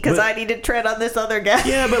me because I need to tread on this other guy.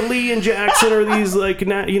 Yeah, but Lee and Jackson are these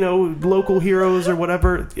local heroes or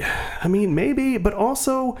whatever. I mean, maybe, but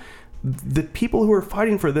also... the people who are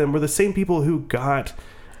fighting for them were the same people who got,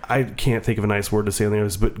 I can't think of a nice word to say on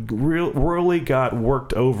this, but royally got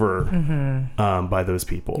worked over by those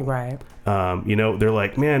people. Right. They're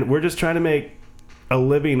like, man, we're just trying to make a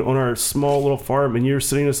living on our small little farm and you're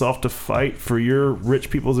sending us off to fight for your rich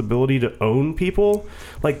people's ability to own people.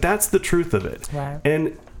 Like, that's the truth of it. Right.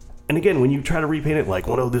 And again, when you try to repaint it like,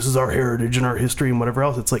 well, no, this is our heritage and our history and whatever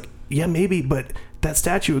else, it's like, yeah, maybe, but that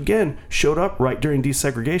statue again showed up right during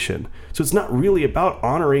desegregation. So it's not really about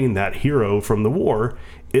honoring that hero from the war.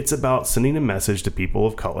 It's about sending a message to people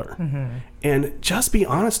of color. And just be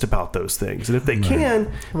honest about those things. And if they can,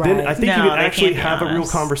 then I think you can actually have a real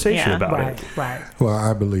conversation about it. Right. Well,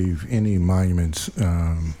 I believe any monuments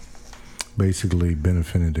basically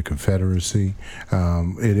benefited the Confederacy.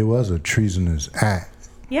 It was a treasonous act.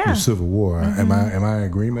 Yeah. The Civil War. Am I in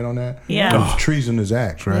agreement on that? Yeah. It was treasonous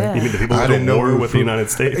acts, right? Yeah. You mean the people who go to war with the United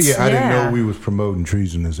States? Yeah, I didn't know we was promoting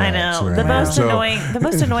treasonous I acts. know. Right? The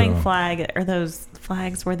most So- annoying flag are those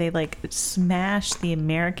flags where they like smash the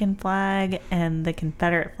American flag and the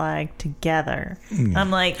Confederate flag together. I'm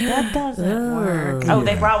like, that doesn't work. Oh,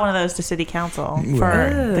 they brought one of those to City Council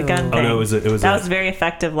for the gun thing. Oh no, it was that was very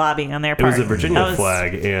effective lobbying on their it part. was a Virginia That was-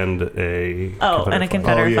 flag and a and a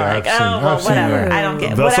Confederate Oh, yeah, flag. I've seen- Oh, well, I've seen whatever. that. I don't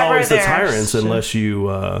get Thus whatever always the they're tyrants unless you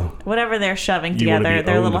whatever they're shoving You wanna together. be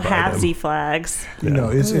They're owned little by them. halvesy flags. You know,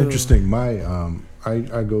 it's interesting. My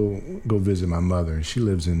I go visit my mother, and she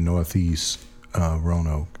lives in Northeast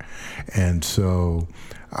Roanoke, and so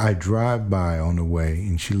I drive by on the way,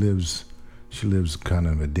 and she lives kind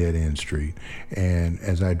of a dead end street, and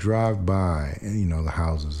as I drive by, you know, the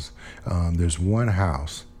houses, there's one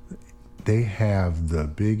house. They have the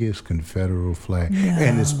biggest Confederate flag,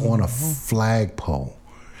 and it's on a flagpole.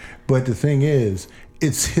 But the thing is,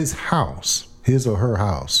 it's his house, his or her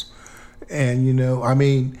house. And, you know, I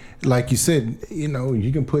mean, like you said, you know,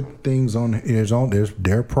 you can put things on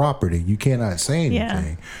their property. You cannot say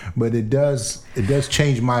anything. But it does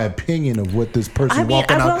change my opinion of what this person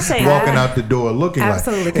walking out the door looking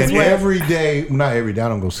Absolutely, like. And every day, not every day, I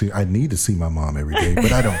don't go see, I need to see my mom every day,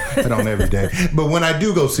 but I don't every day. But when I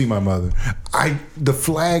do go see my mother, the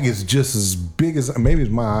flag is just as big as, maybe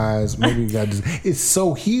it's my eyes, maybe it's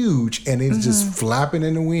so huge, and it's just flapping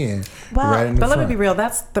in the wind. Well, right in the But let me front. be real.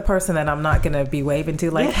 That's the person that I'm not going to be waving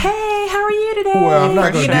to. Like, hey, how are you today? Well, I'm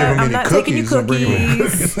not gonna give him I'm any not taking you cookies or bring him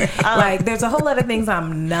cookies. Like, there's a whole lot of things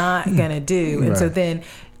I'm not going to do. And so Right. then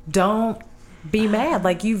don't be mad.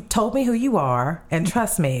 Like, you've told me who you are, and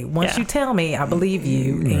trust me, once you tell me, I believe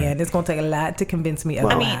you, and it's going to take a lot to convince me I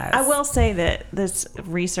otherwise. mean, I will say that this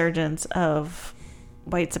resurgence of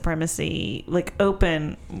white supremacy, like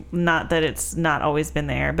open, not that it's not always been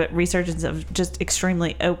there, but resurgence of just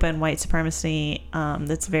extremely open white supremacy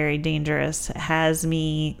that's very dangerous, has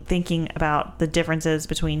me thinking about the differences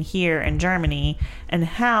between here and Germany, and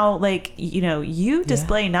how, like, you know, you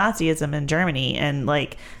display Nazism in Germany, and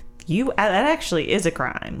like, that actually is a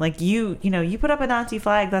crime. Like, you put up a Nazi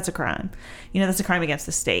flag, that's a crime. You know, that's a crime against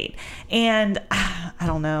the state. And I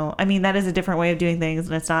don't know. I mean, that is a different way of doing things,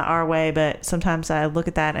 and it's not our way, but sometimes I look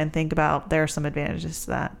at that and think about there are some advantages to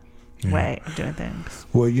that way of doing things.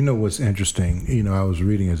 Well, you know what's interesting? You know, I was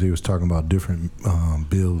reading as he was talking about different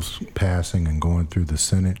bills passing and going through the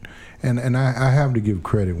Senate, and I have to give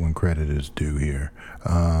credit when credit is due here.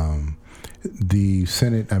 The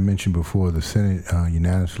Senate, I mentioned before, the Senate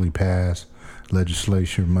unanimously passed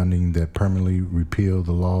legislation Monday that permanently repealed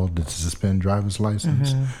the law to suspend driver's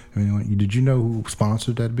license. I mean, did you know who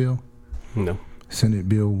sponsored that bill? No. Senate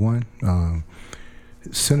Bill 1?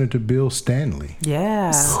 Senator Bill Stanley.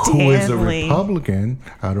 yeah. Who is a Stanley. Republican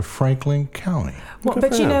out of Franklin County. Well, Good but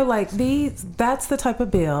for you him. know, like that's the type of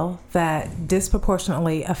bill that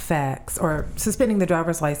disproportionately affects, or suspending the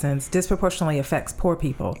driver's license disproportionately affects poor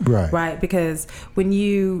people. Right. Right. Because when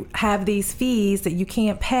you have these fees that you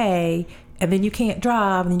can't pay, and then you can't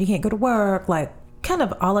drive, and then you can't go to work, like kind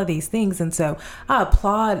of all of these things. And so I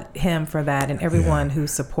applaud him for that, and everyone who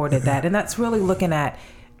supported that. And that's really looking at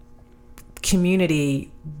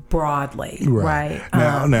community broadly, right?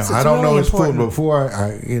 Now, so I it's don't really know his full important. before.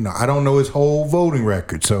 I don't know his whole voting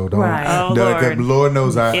record, so don't. Right. Oh, Lord. Lord.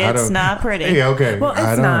 Knows I It's don't. not pretty. Yeah, okay. Well,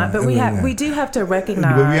 I it's don't- not, but I mean, we do have to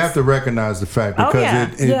recognize. But we have to recognize the fact Oh,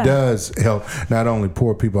 because yeah. it does help not only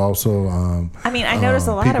poor people, also. I mean, I notice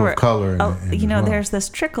a lot people of color. you know, there's this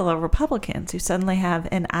trickle of Republicans who suddenly have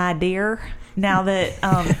an idea now that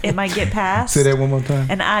it might get passed. Say that one more time.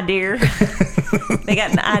 An idea. They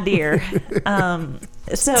got an idea.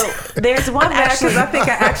 So there's one actually. Because I think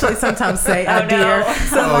I actually sometimes say Oh, idea. no.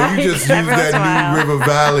 So Oh, like, you just used every once in a that while. new River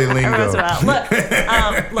Valley Every once lingo. in a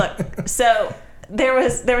while. Look. So there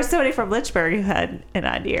was somebody from Lynchburg who had an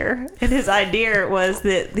idea, and his idea was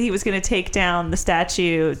that he was going to take down the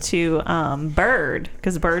statue to Byrd,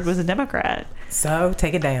 because Byrd was a Democrat. So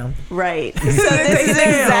take it down. Right. So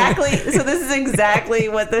this is exactly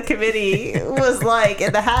what the committee was like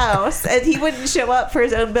in the House. And he wouldn't show up for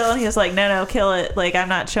his own bill. And he was like, no, kill it. Like, I'm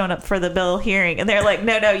not showing up for the bill hearing. And they're like,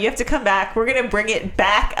 no, you have to come back. We're going to bring it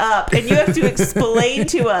back up. And you have to explain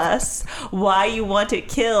to us why you want it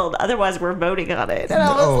killed. Otherwise, we're voting on it. And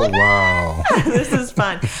I was like, wow. This is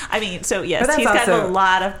fun. I mean, so yes, he's gotten a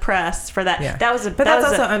lot of press for that. Yeah. That was a But that's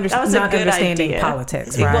also not good understanding idea.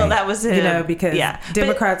 Politics, right? Well, that was him. Because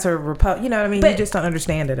Democrats are you know what I mean? You just don't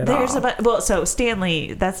understand it at all. So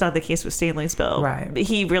Stanley, that's not the case with Stanley's bill. Right.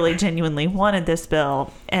 He really genuinely wanted this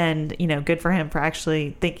bill, and good for him for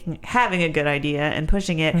actually having a good idea and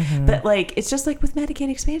pushing it. Mm-hmm. But like, it's just like with Medicaid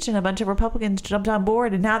expansion, a bunch of Republicans jumped on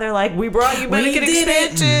board, and now they're like, "We brought you Medicaid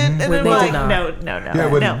expansion," and they're like, "No."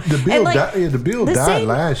 Yeah, the bill died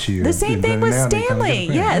last year. The same thing with Stanley.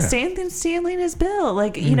 Same thing with Stanley and his bill.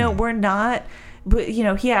 Like, we're not. But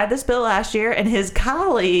he had this bill last year, and his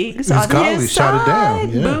colleagues on his shot side,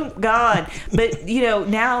 it down. Boom, gone. But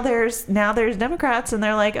now there's Democrats, and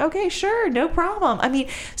they're like, okay, sure, no problem. I mean,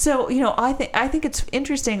 so I think it's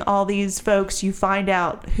interesting. All these folks, you find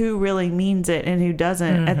out who really means it and who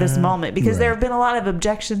doesn't at this moment, because there have been a lot of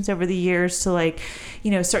objections over the years to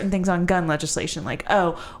certain things on gun legislation, like,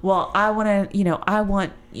 oh, well, I want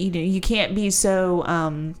you can't be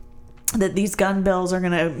so. That these gun bills are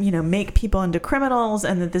going to, make people into criminals,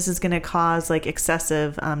 and that this is going to cause like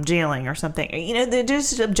excessive jailing or something. They're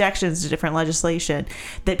just objections to different legislation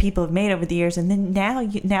that people have made over the years. And then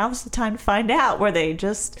now's the time to find out, were they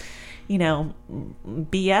just,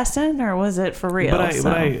 BSing, or was it for real? But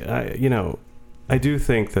I do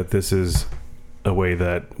think that this is a way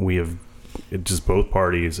that we have just both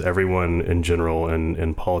parties, everyone in general, and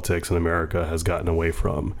in politics in America has gotten away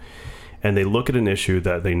from. And they look at an issue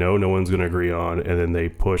that they know no one's going to agree on, and then they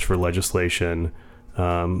push for legislation,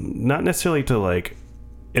 not necessarily to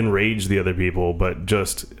enrage the other people, but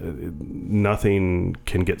just nothing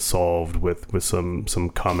can get solved with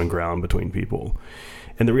some common ground between people.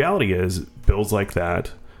 And the reality is, bills like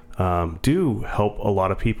that do help a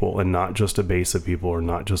lot of people, and not just a base of people, or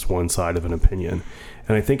not just one side of an opinion.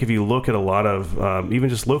 And I think if you look at a lot of, even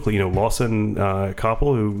just locally, Lawson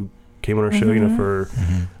Koppel, who came on our show, for,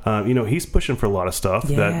 he's pushing for a lot of stuff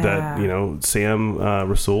that Sam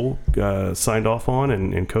Rasool signed off on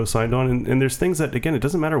and co-signed on. And there's things that, again, it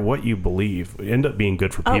doesn't matter what you believe, end up being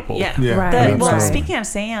good for people. Right. Speaking of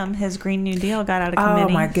Sam, his Green New Deal got out of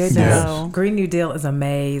committee. Oh, my goodness. Green New Deal is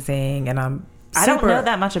amazing. And I don't know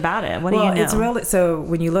that much about it. What do you know? It's really, so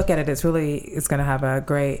when you look at it, it's going to have a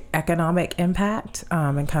great economic impact,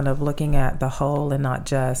 and kind of looking at the whole, and not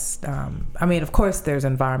just, of course there's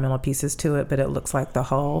environmental pieces to it, but it looks like the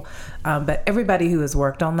whole. But everybody who has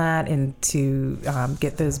worked on that and to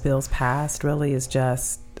get those bills passed really is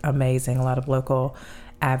just amazing. A lot of local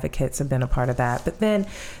advocates have been a part of that. But then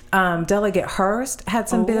Delegate Hurst had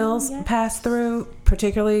some bills passed through,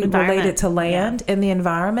 particularly related to land and the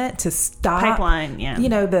environment, to stop pipeline,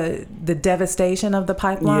 the devastation of the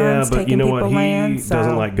pipelines, but taking people's land. He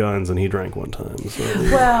doesn't like guns, and he drank one time. So.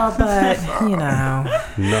 Well, but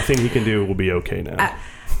nothing he can do will be okay now.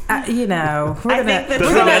 We're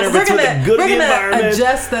gonna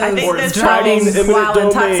adjust those drugs while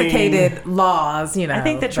intoxicated laws. I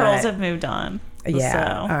think the trolls have moved on. Yeah,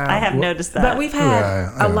 so I have noticed that. But we've had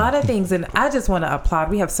a lot of things, and I just want to applaud.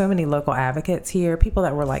 We have so many local advocates here, people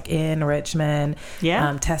that were in Richmond,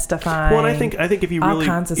 testifying. Well, and I think if you really,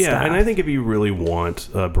 kinds of stuff. And I think if you really want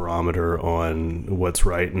a barometer on what's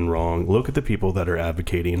right and wrong, look at the people that are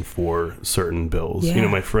advocating for certain bills. Yeah.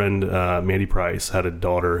 My friend Mandy Price had a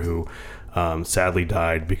daughter who sadly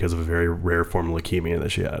died because of a very rare form of leukemia that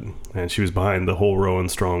she had, and she was behind the whole Rowan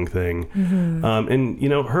Strong thing. And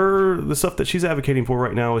the stuff that she's advocating for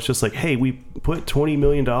right now is just like, hey, we put $20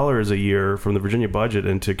 million a year from the Virginia budget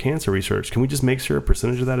into cancer research. Can we just make sure a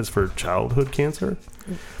percentage of that is for childhood cancer?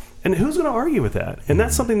 And who's going to argue with that? And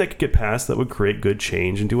that's something that could get passed that would create good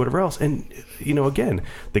change and do whatever else. And, again,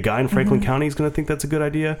 the guy in Franklin County is going to think that's a good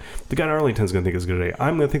idea. The guy in Arlington is going to think it's a good idea.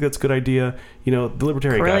 I'm going to think that's a good idea. The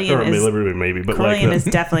Libertarian guy, Libertarian maybe, but Corellian is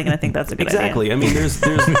definitely going to think that's a good idea. Exactly. I mean,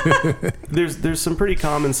 there's some pretty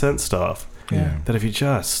common sense stuff. Yeah. That if you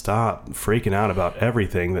just stop freaking out about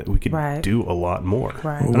everything, that we could do a lot more.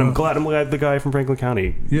 Right. And I'm glad the guy from Franklin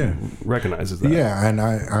County recognizes that. Yeah, and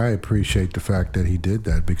I appreciate the fact that he did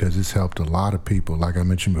that, because it's helped a lot of people. Like I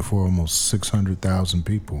mentioned before, almost 600,000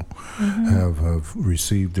 people have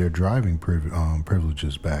received their driving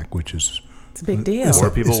privileges back, which is It's a big deal. It's More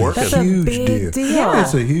people working. That's a huge big deal. Yeah.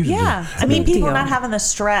 It's a huge Yeah. deal. I mean, big people deal. not having the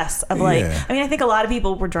stress of like, Yeah. I mean, I think a lot of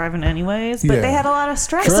people were driving anyways, but Yeah. they had a lot of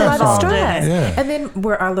stress Stress involved on in it. it. Yeah. And then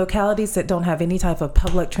where our localities that don't have any type of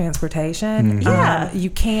public transportation, Yeah. you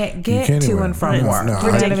can't get can't to anywhere. and from It's work. No, You know what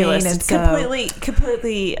I mean? ridiculous. And It's so-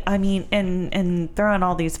 completely. I mean, and throwing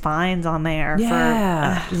all these fines on there.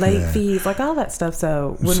 Yeah, late Yeah. fees, like all that stuff.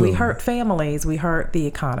 So when we So- hurt families, we hurt the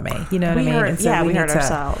economy. You know what I We mean? hurt- And so yeah, we need hurt to-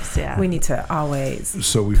 ourselves, yeah. we need to always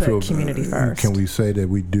So we put feel community first. Can we say that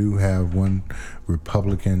we do have one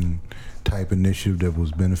Republican type initiative that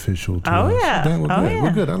was beneficial to Oh, us? yeah. Then we're Oh, good. yeah.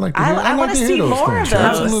 We're good. I like to I- hear, I like wanna to hear see those more things. of those.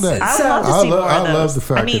 Absolutely. I would love to see more of I love those. the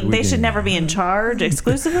fact I mean, that we they should can- never be in charge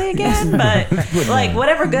exclusively again, but like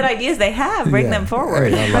whatever good ideas they have, bring Yeah. them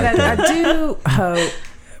forward. Hey, I But like I that. do hope,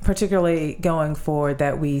 particularly going forward,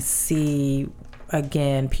 that we see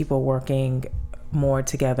again people working more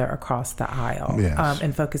together across the aisle, Yes.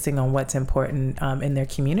 and focusing on what's important in their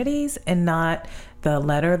communities and not the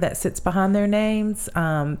letter that sits behind their names.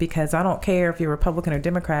 Because I don't care if you're Republican or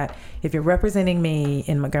Democrat, if you're representing me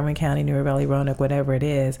in Montgomery County, New Valley, Roanoke, whatever it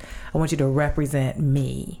is, I want you to represent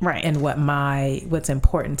me, Right. and what's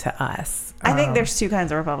important to us. I think there's two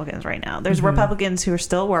kinds of Republicans right now. There's Republicans who are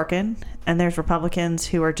still working, and there's Republicans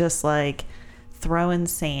who are just like throwing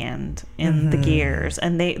sand in the gears.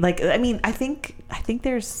 And they like, I mean, I think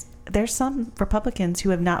there's some Republicans who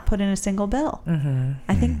have not put in a single bill.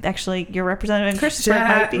 I think actually your representative in Christiansburg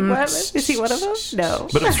might be one. Is he one of them? No.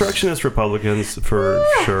 But obstructionist Republicans for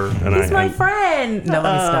sure. And He's my friend. No,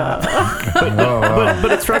 let me stop.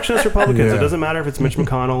 But obstructionist Republicans, Yeah. it doesn't matter if it's Mitch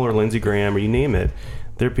McConnell or Lindsey Graham or you name it.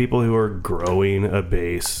 They're people who are growing a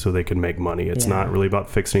base so they can make money. It's Yeah. not really about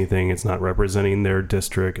fixing anything. It's not representing their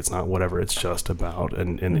district. It's not whatever. It's just about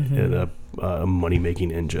a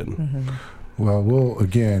money-making engine. Well,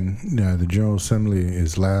 again, the General Assembly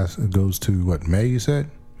goes to what, May, you said?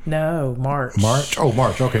 No, March. March? Oh,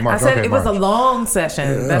 March. Okay, March. I said okay, it was a March. long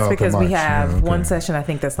session. That's okay, because we March. have Yeah, okay. one session, I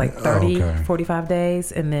think that's like 30, Okay. 45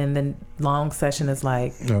 days. And then the long session is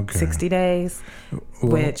like Okay. 60 days,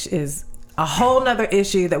 Well- which is a whole nother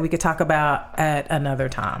issue that we could talk about at another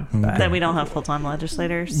time. But That we don't have full-time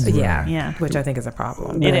legislators. yeah, Yeah. which I think is a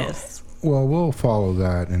problem. It But- is. Well, we'll follow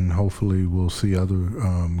that, and hopefully we'll see other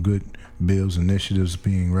good bills, initiatives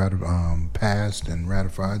being passed and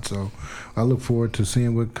ratified. So I look forward to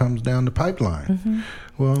seeing what comes down the pipeline.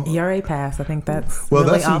 Well, ERA passed. I think that's well,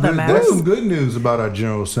 really that's all some that good, matters. that's some good news about our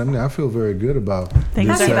General Assembly. I feel very good about Things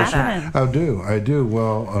this are session. happening. I do.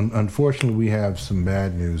 Well, unfortunately, we have some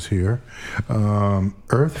bad news here.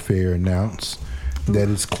 Earth Fair announced that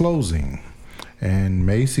it's closing, and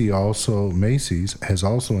Macy's has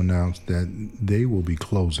also announced that they will be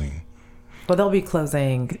closing Well, they'll be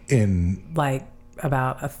closing in. like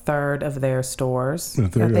about a third of their stores. A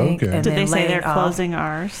third, I think, okay. and Did then they say laying they're off- closing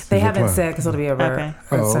ours? They Is it haven't planned? said because it'll be over Okay.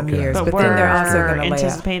 some okay. years. But, But we're then they're also going to lay off.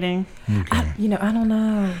 anticipating. I don't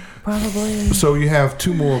know. Probably. So you have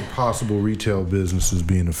two more possible retail businesses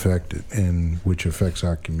being affected, and which affects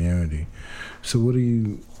our community. So what do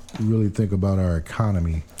you really think about our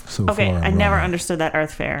economy so Okay, far? I never Ron? understood that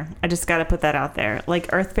Earth Fair. I just got to put that out there. Like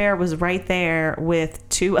Earth Fair was right there with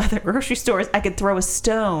two other grocery stores. I could throw a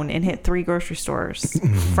stone and hit 3 grocery stores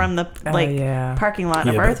from the yeah. parking lot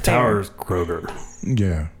Yeah, of but Earth Fair. Tower's Kroger.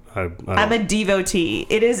 Yeah. I'm a devotee.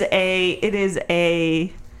 It is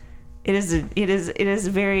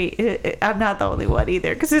very. I'm not the only one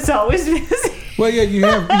either because it's always busy. Well, yeah, you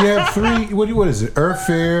have three. What is it? Earth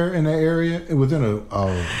Fair in the area within a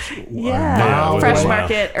mile Fresh away.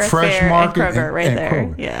 Market, Earth Fresh Fair, Market and Kroger right and there.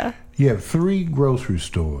 Kroger. Yeah. You have 3 grocery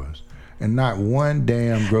stores, and not one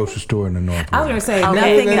damn grocery store in the Northwest. I was going to say Okay,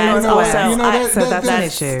 nothing in that's Northwest. also- So that's an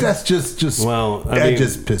issue. That's just Well, I that mean-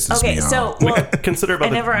 just pisses Okay, me off. so well, Consider I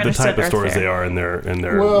about never the understood type of Earth stores Fair. they are in their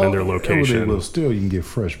well, location. Well, still, you can get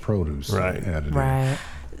fresh produce Right. out of there. Right.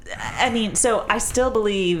 I mean, so I still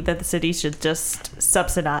believe that the city should just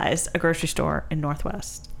subsidize a grocery store in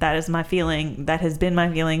Northwest. That is my feeling. That has been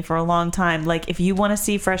my feeling for a long time. Like, if you want to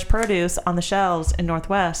see fresh produce on the shelves in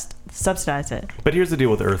Northwest, subsidize it. But here's the deal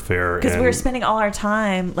with Earth Fair. Because and- we're spending all our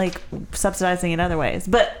time like subsidizing in other ways.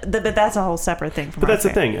 But that's a whole separate thing from. But that's the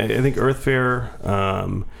Earth Fair. thing. I think Earth Fair.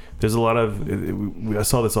 There's a lot of. I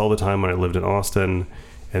saw this all the time when I lived in Austin,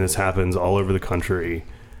 and this happens all over the country.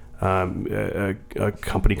 A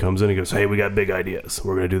company comes in and goes, "Hey, we got big ideas.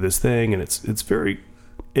 We're going to do this thing," and it's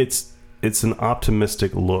an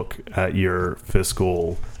optimistic look at your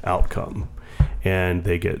fiscal outcome, and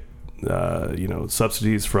they get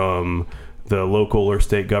subsidies from the local or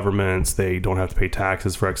state governments. They don't have to pay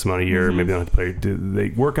taxes for X amount of year. Maybe they don't have to pay. They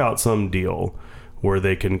work out some deal where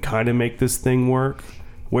they can kind of make this thing work,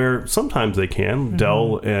 where sometimes they can.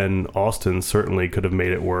 Dell and Austin certainly could have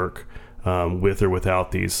made it work with or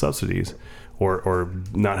without these subsidies, or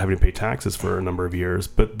not having to pay taxes for a number of years.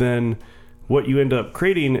 But then what you end up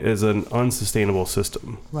creating is an unsustainable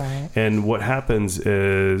system. Right. And what happens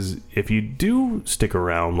is if you do stick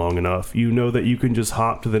around long enough, you know that you can just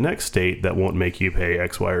hop to the next state that won't make you pay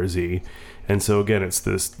X, Y, or Z. And so again, it's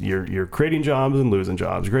this, you're creating jobs and losing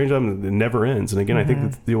jobs, creating jobs, and it never ends. And again, I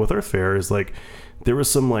think the deal with Earth Fare is like, there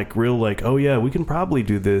was some like real like, oh yeah, we can probably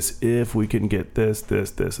do this if we can get this,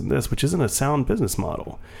 and this, which isn't a sound business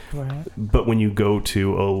model. Right. But when you go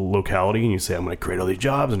to a locality and you say, I'm going to create all these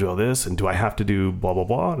jobs and do all this, and do I have to do blah, blah,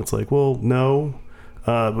 blah? And it's like, well, no.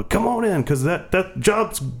 But come on in, because that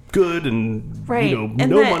job's good and Right. no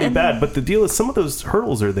And money bad. But the deal is some of those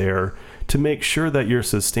hurdles are there to make sure that you're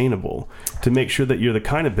sustainable, to make sure that you're the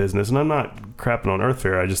kind of business. And I'm not crapping on Earth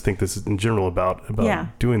Fare. I just think this is in general about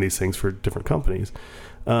doing these things for different companies.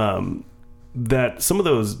 That some of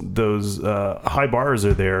those high bars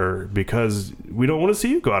are there because we don't want to see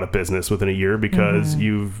you go out of business within a year because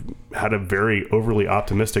you've had a very overly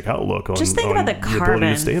optimistic outlook on, Just think on about the your ability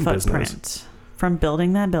carbon to stay in business. footprint from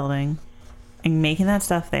building that building and making that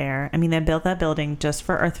stuff there. I mean, they built that building just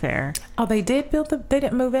for Earth Fare. Oh, they did build they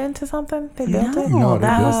didn't move into something? They built it? No, they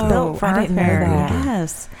that built was it. built for I Earth didn't know Fare. that.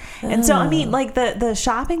 Yes. And so, I mean, like the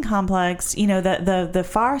shopping complex, you know, the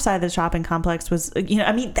far side of the shopping complex was, you know,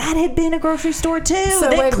 I mean, that had been a grocery store too. So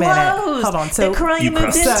they wait a closed. minute. Hold on. So that Corellia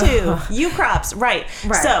moved U-Crops. into. U-Crops, right.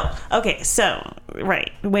 Right. So, okay, so,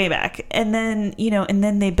 right, way back. And then, you know, and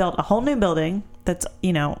then they built a whole new building that's,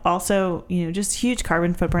 you know, also, you know, just huge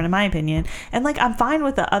carbon footprint in my opinion. And like, I'm fine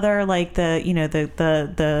with the other, like the, you know,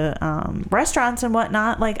 the restaurants and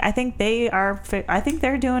whatnot. Like, I think I think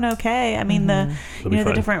they're doing okay. I mean, They'll you be know, the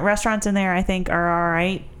fine. different restaurants in there, I think are all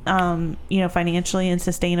right. You know, financially and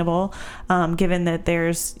sustainable, given that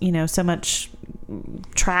there's, you know, so much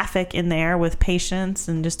traffic in there with patients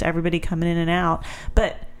and just everybody coming in and out.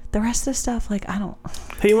 But the rest of the stuff, like, I don't.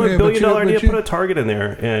 Hey, you want Yeah, $1 but billion idea? you- Put a Target in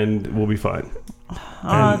there, and we'll be fine.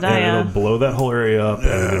 And yeah. it'll blow that whole area up,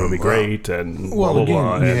 and it'll be great. And blah Well, blah again,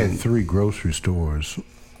 blah. you And had 3 grocery stores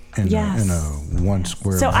in Yes. a 1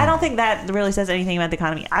 square. So I mile. don't think that really says anything about the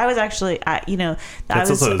economy. I was actually, you know, that's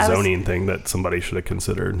I was, also a I was- zoning thing that somebody should have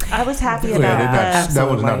considered. I was happy Yeah, about that was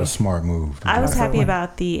Absolutely. not a smart move. I was happy Absolutely.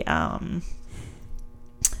 about the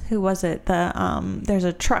who was it? There's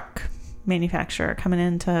a truck manufacturer coming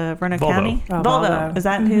into Roanoke Volvo. County. Oh, Volvo. Volvo. Is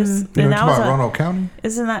that who's? You And know, that talking was about a- Roanoke County?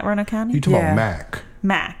 Isn't that Roanoke County? You talking Yeah. about Mac?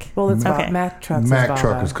 Mac. Well, it's Okay. Mac trucks. Mac is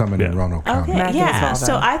truck Volvo. is coming in Yeah. Roanoke County. Okay, Mac is yeah. Volvo.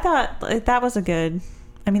 So I thought that was a good.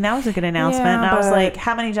 I mean, that was a good announcement. Yeah, and I was but- like,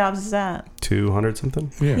 how many jobs is that? 200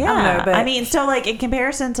 something. Yeah. Yeah, I don't know, but- I mean, so like in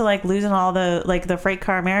comparison to like losing all the like the Freight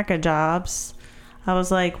Car America jobs, I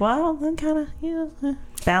was like, well, I'm kind of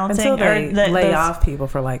balancing. Until they or lay those- off people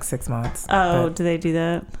for like 6 months. Oh, But do they do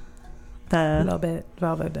that? a little bit.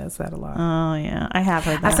 Volvo does that a lot. Oh yeah, I have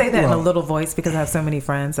heard that. I say that in a Well- little voice because I have so many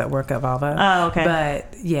friends that work at Volvo. Oh, okay.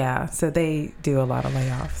 But yeah, so they do a lot of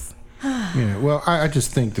layoffs. Yeah, well, I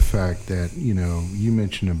just think the fact that, you know, you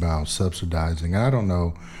mentioned about subsidizing. I don't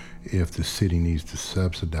know if the city needs to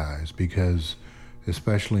subsidize because,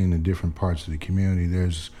 especially in the different parts of the community,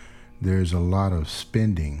 there's a lot of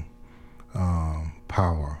spending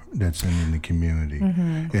power that's in the community.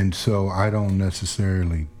 And so I don't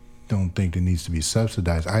think it needs to be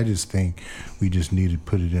subsidized. I just think we just need to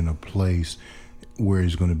put it in a place where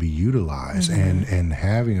it's going to be utilized. And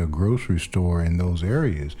having a grocery store in those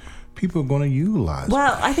areas, people are going to utilize it.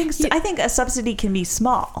 Well, I think a subsidy can be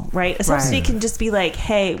small, right? A subsidy Right. can just be like,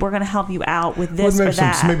 hey, we're going to help you out with Well, this or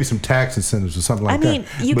that. maybe some tax incentives or something like I mean,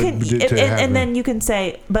 that. you But can, to have and a- then you can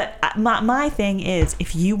say, but my thing is,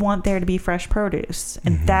 if you want there to be fresh produce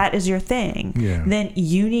and that is your thing, Yeah. then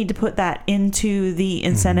you need to put that into the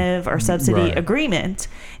incentive or subsidy Right. agreement.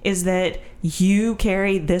 Is that you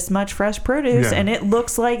carry this much fresh produce Yeah. and it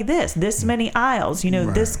looks like this many aisles, you know,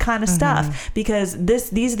 Right. this kind of stuff, because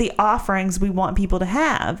these are the offerings we want people to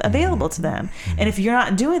have available to them. And if you're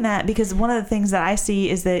not doing that, because one of the things that I see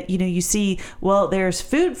is that, you know, you see, well, there's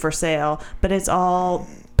food for sale, but it's all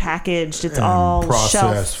packaged, it's And all processed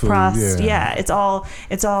shelf food, processed, yeah. it's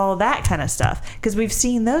all that kind of stuff, because we've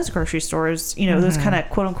seen those grocery stores, you know, those kind of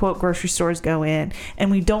quote unquote grocery stores go in, and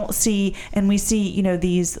we see, you know,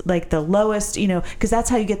 these like the lowest, you know, because that's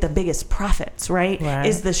how you get the biggest profits, right? Right.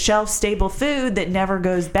 Is the shelf stable food that never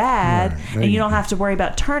goes bad, Right. and you don't have to worry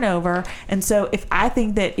about turnover. And so I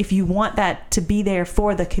think that if you want that to be there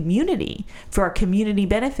for the community, for a community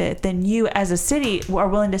benefit, then you as a city are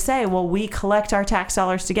willing to say, well, we collect our tax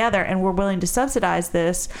dollars together, and we're willing to subsidize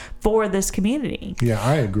this for this community. Yeah,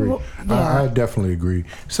 I agree. Well, yeah. I definitely agree.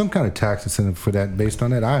 Some kind of tax incentive for that, based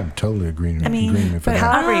on that, I'm totally agreeing. I mean, agreement for but that.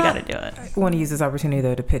 however you got to do it. I want to use this opportunity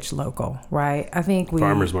though to pitch local, right? I think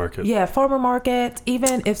Farmers market. Yeah, farmer market.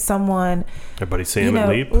 Even if someone, Everybody Sam and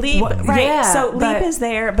Leap. Leap, Well, right? yeah, so but- Leap is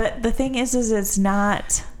there, but the thing is it's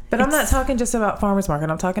not. but I'm not it's- talking just about farmers market.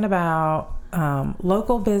 I'm talking about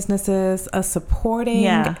local businesses, supporting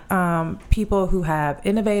people who have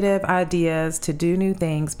innovative ideas to do new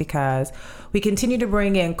things, because we continue to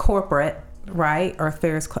bring in corporate, right? Or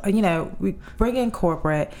Fairs, we bring in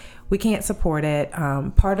corporate. We can't support it.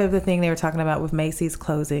 Part of the thing they were talking about with Macy's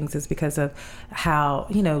closings is because of how,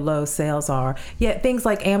 low sales are. Yet things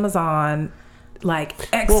like Amazon, like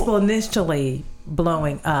exponentially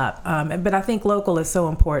blowing up. But I think local is so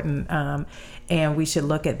important, and we should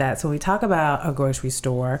look at that. So when we talk about a grocery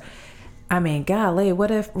store, I mean, golly, what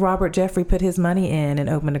if Robert Jeffrey put his money in and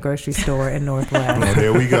opened a grocery store in Northwest? Oh,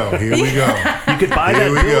 there we go. Here we go. You could buy Here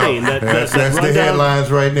that we go. building. That's the rundown- headlines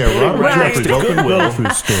right there. Robert Right. Jeffrey's open a Goodwill. grocery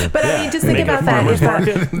store. But I Yeah. mean, just think Make it about a that. farmer's Is that market.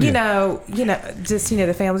 just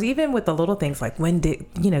the families, even with the little things like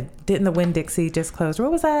didn't the Winn-Dixie just close?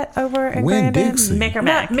 What was that over in Grandin? Winn-Dixie?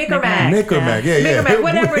 Mickermack. Mickermack, yeah. Mickermack,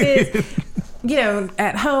 whatever it is.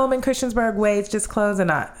 At home in Christiansburg, Wade's just closed, and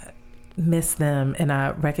I miss them, and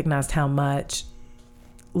I recognized how much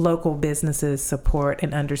local businesses support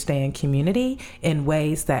and understand community in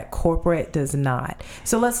ways that corporate does not.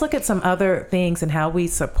 So let's look at some other things and how we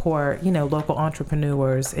support, local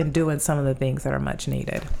entrepreneurs in doing some of the things that are much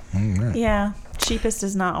needed. Yeah. Cheapest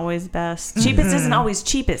is not always best. Cheapest isn't always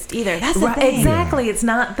cheapest either. That's the Right, thing. exactly. It's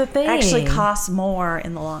not the thing. Actually costs more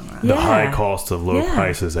in the long run. The Yeah. high cost of low Yeah.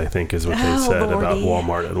 prices, I think, is what they Oh, said about Lordy.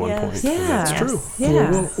 Walmart at one Yes. point. Yeah. And that's true. Yeah.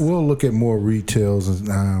 Well, we'll look at more retails.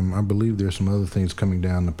 And, I believe there's some other things coming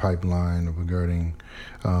down the pipeline regarding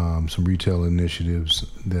some retail initiatives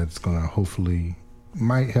that's going to hopefully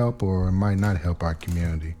might help or might not help our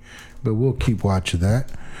community. But we'll keep watch of that.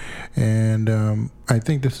 And I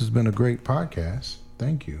think this has been a great podcast.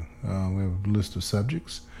 Thank you. We have a list of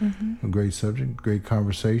subjects, a great subject, great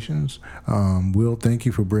conversations. Will, thank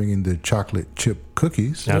you for bringing the chocolate chip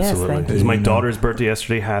cookies. Absolutely. thank It was you. my daughter's birthday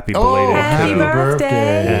yesterday. Happy Oh, belated. Happy to her.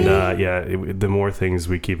 birthday. And the more things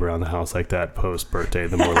we keep around the house like that post birthday,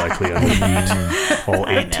 the more likely I'm going to eat all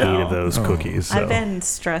 18 of those cookies. So. I've been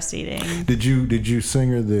stress eating. Did you sing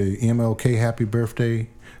her the MLK Happy Birthday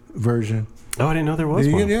version? Oh, I didn't know there was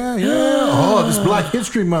one. Yeah. Oh, this Black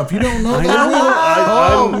History Month. You don't know I that? know.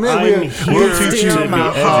 Oh, man, I'm we'll here teach to you. be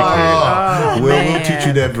educated. We'll teach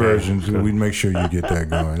you that Okay. version. So we'd make sure you get that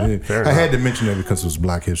going. Fair I had enough. to mention that because it was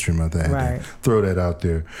Black History Month. I had Right. to throw that out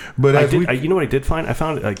there. But I as did, we, you know what I did find? I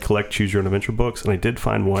found I collect Choose Your Own Adventure books, and I did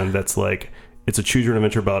find one that's like it's a Choose Your Own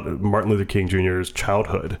Adventure about Martin Luther King Jr.'s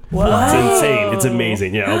childhood. It's insane. It's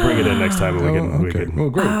amazing. Yeah, I'll bring it in next time, and we can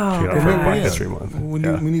Well, great. check out Well, for yeah. Black History Month. We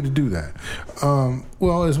Yeah. need to do that.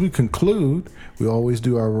 Well, as we conclude, we always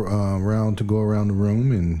do our round to go around the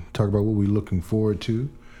room and talk about what we're looking forward to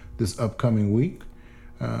this upcoming week.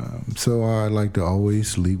 So I like to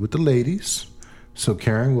always lead with the ladies. So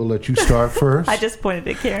Karen, we'll let you start first. I just pointed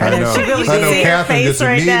at Karen. I know. She really I know. see her Catherine face just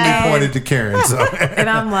right immediately now. pointed to Karen. So. And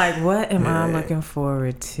I'm like, what am I looking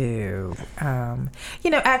forward to?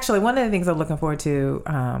 Actually, one of the things I'm looking forward to,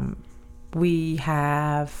 we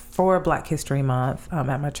have for Black History Month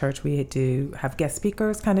at my church, we do have guest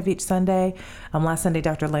speakers kind of each Sunday. Last Sunday,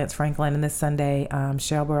 Dr. Lance Franklin, and this Sunday,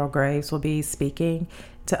 Cheryl Burrell Graves will be speaking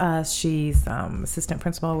to us. She's assistant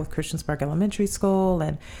principal with Christiansburg Elementary School,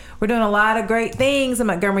 and we're doing a lot of great things in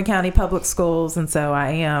Montgomery County Public Schools, and so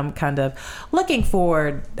I am kind of looking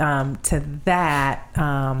forward to that.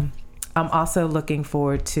 I'm also looking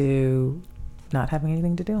forward to not having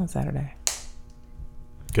anything to do on Saturday,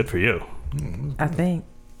 Good for you. I think.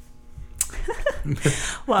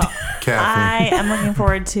 Well, Catherine. I am looking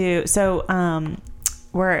forward to. So,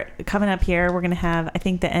 we're coming up here. We're going to have, I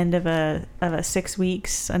think, the end of a 6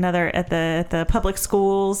 weeks, another at the public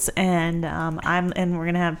schools, and we're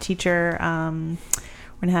going to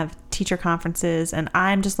have teacher conferences, and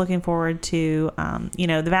I'm just looking forward to,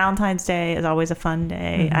 the Valentine's Day is always a fun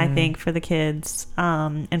day, I think, for the kids,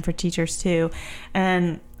 and for teachers too,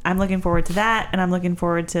 and I'm looking forward to that, and I'm looking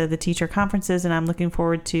forward to the teacher conferences, and I'm looking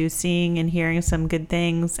forward to seeing and hearing some good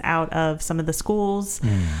things out of some of the schools,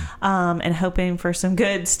 and hoping for some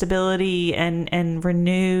good stability and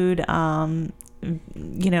renewed,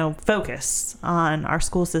 focus on our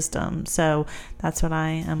school system. So that's what I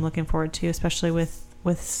am looking forward to, especially with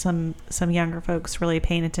some younger folks really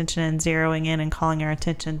paying attention and zeroing in and calling our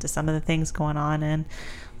attention to some of the things going on in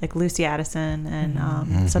like Lucy Addison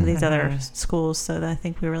and some of these other schools. So that I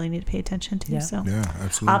think we really need to pay attention to. So Yeah,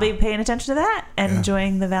 absolutely. I'll be paying attention to that and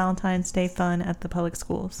enjoying the Valentine's Day fun at the public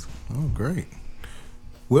schools. Oh, great.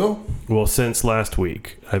 Will? Well, since last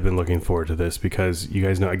week, I've been looking forward to this because you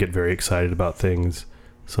guys know I get very excited about things.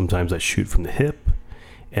 Sometimes I shoot from the hip.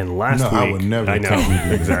 And last week, I would never. I know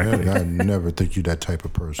exactly. I never think you're that type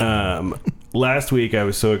of person. Last week, I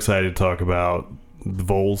was so excited to talk about the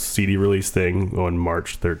Vols CD release thing on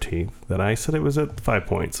March 13th that I said it was at 5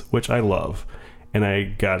 points, which I love. And I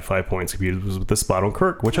got 5 points confused with the Spot on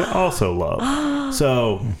Kirk, which I also love.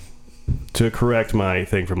 So, to correct my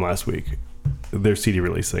thing from last week, their CD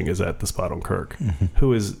release thing is at the Spot on Kirk,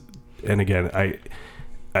 who is, and again,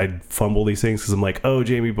 I fumble these things because I'm like, oh,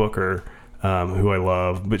 Jamie Booker, who I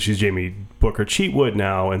love, but she's Jamie Booker Cheatwood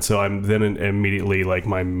now, and so I'm then immediately like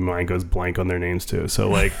my mind goes blank on their names too. So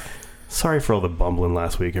like, sorry for all the bumbling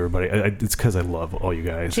last week, everybody. It's because I love all you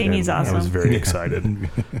guys. Jamie's awesome. I was very excited,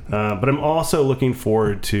 but I'm also looking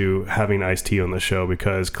forward to having Ice-T on the show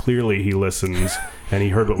because clearly he listens and he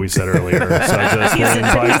heard what we said earlier. So I just He's want to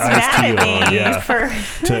invite Ice-T mad at on, me for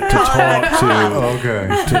to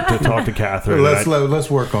talk to Catherine. Let's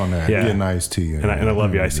work on that. Yeah. Get an Ice-T. And I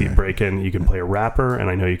love you. I see break-in. You can play a rapper, and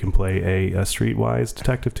I know you can play a streetwise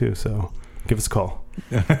detective too. So give us a call.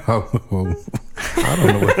 Well, I don't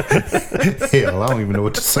know what. Hell, I don't even know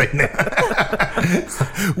what to say now.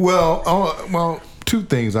 Well, two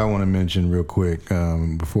things I want to mention real quick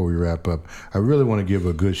before we wrap up. I really want to give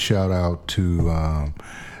a good shout out to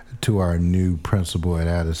our new principal at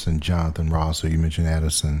Addison, Jonathan Rosser. You mentioned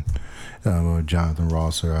Addison, Jonathan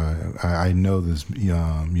Rosser. I know this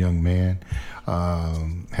young man.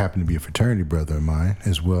 Happened to be a fraternity brother of mine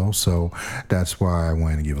as well, so that's why I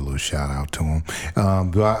wanted to give a little shout out to him.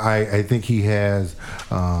 But I think he has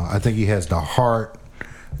the heart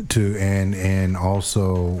to and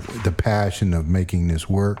also the passion of making this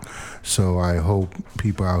work. So I hope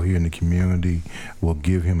people out here in the community will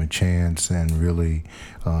give him a chance and really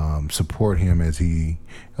support him as he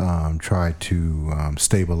try to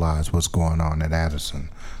stabilize what's going on at Addison.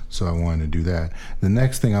 So I wanted to do that. The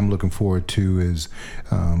next thing I'm looking forward to is,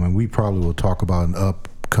 and we probably will talk about an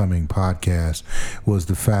upcoming podcast, was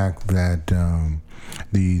the fact that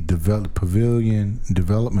the Pavilion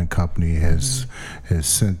Development Company has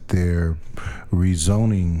sent their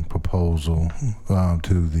rezoning proposal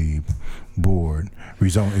to the board,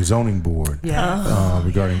 zoning board,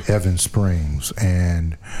 regarding Evans Springs,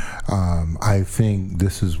 and I think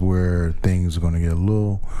this is where things are going to get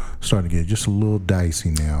starting to get just a little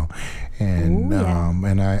dicey now, and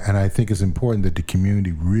and I think it's important that the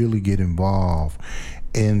community really get involved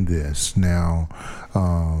in this. Now,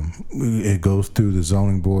 it goes through the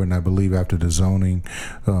zoning board, and I believe after the zoning,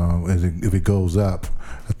 if it goes up,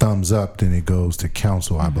 a thumbs up, then it goes to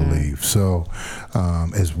council, I believe. So,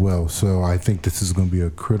 as well. So I think this is going to be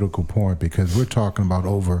a critical point because we're talking about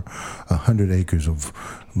over 100 acres of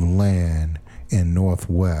land in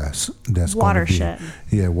Northwest that's watershed. Going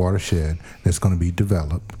to be, watershed that's going to be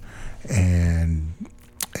developed, and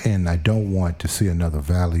I don't want to see another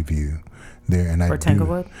Valley View there, and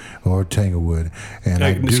Tanglewood, and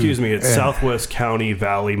excuse me, it's Southwest County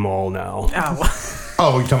Valley Mall now.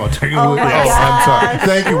 Oh, you're talking about Tanglewood? I'm sorry.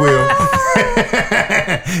 Thank you, Will.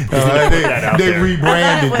 They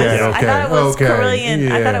rebranded that. Okay. I thought it was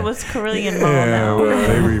Carillion. I thought it was Carillion Mall now. Well,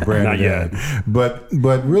 they rebranded Not yet. that.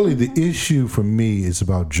 But really, the issue for me is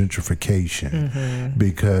about gentrification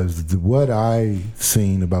because what I've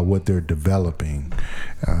seen about what they're developing,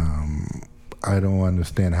 I don't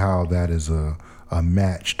understand how that is a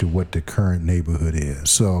match to what the current neighborhood is.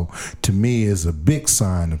 So to me, is a big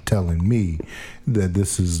sign of telling me that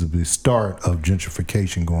this is the start of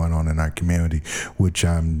gentrification going on in our community, which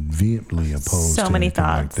I'm vehemently opposed to. So many anything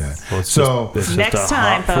thoughts. like that. Well, it's next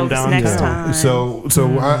time, folks. Next time. So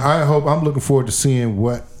I hope, I'm looking forward to seeing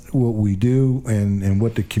what we do and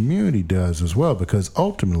what the community does as well, because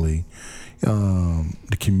ultimately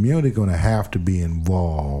the community going to have to be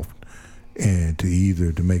involved and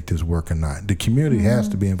to make this work or not. The community has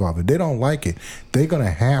to be involved. If they don't like it, they're going to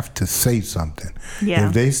have to say something. Yeah.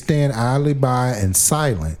 If they stand idly by and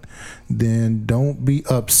silent, then don't be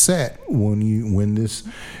upset when this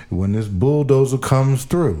bulldozer comes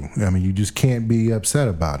through. I mean, you just can't be upset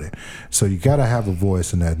about it. So you got to have a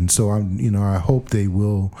voice in that. And so I hope they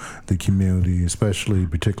will, the community,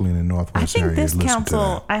 particularly in the Northwest area, listen to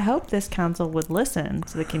that. I hope this council would listen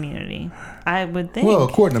to the community. I would think. Well,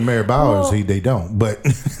 according to Mayor Bowers, because they don't. But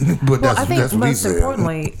that's I think that's what he most said.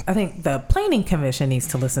 importantly, I think the planning commission needs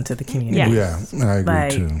to listen to the community. Yeah. Yeah, I agree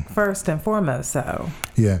Like, too. first and foremost, so.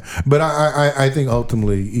 Yeah, but I think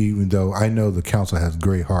ultimately, even though I know the council has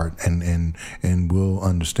great heart and will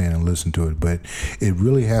understand and listen to it, but it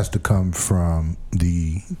really has to come from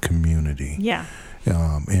the community. Yeah.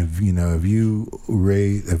 If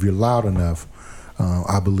you're loud enough,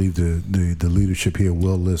 I believe the leadership here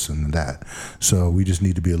will listen to that. So we just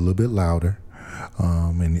need to be a little bit louder,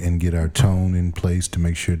 and get our tone in place to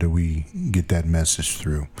make sure that we get that message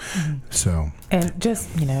through. Mm-hmm. So, And just,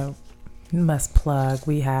 must plug,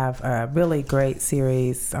 we have a really great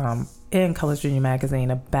series in Colors Junior Magazine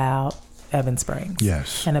about Evan Springs.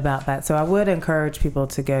 yes. And about that. So I would encourage people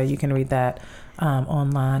to go. You can read that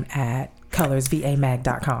online at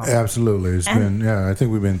colorsvamag.com. Absolutely, it's been I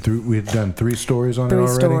think we've done 3 stories on it Three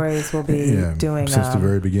already. stories. We'll be doing since the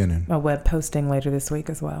very beginning. a web posting later this week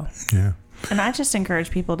as well. Yeah, And I just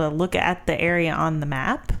encourage people to look at the area on the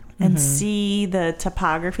map and see the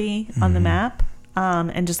topography on the map,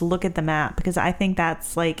 and just look at the map, because I think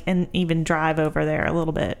that's and even drive over there a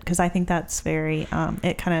little bit, because I think that's very,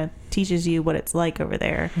 it kind of teaches you what it's like over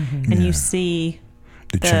there, and you see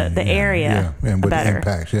the area and what better. the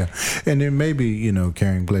impacts, and then maybe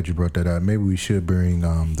Karen, glad you brought that up. Maybe we should bring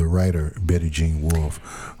the writer Betty Jean Wolfe,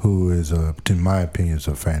 who is in my opinion is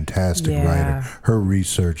a fantastic writer. Her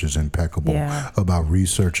research is impeccable about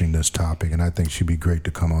researching this topic, and I think she'd be great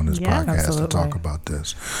to come on this podcast to talk about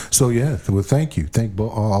this. So well, thank you,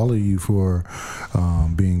 all of you for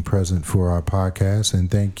being present for our podcast,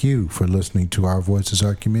 and thank you for listening to Our Voices,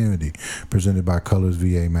 Our Community, presented by Colors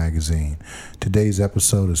VA Magazine. Today's episode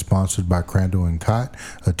is sponsored by Crandall & Cott,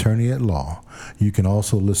 attorney at law. You can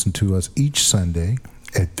also listen to us each Sunday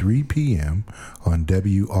at 3 p.m. on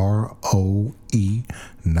WROE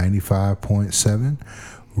 95.7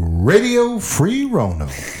 Radio Free Roanoke.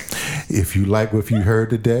 If you like what you heard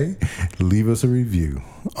today, leave us a review.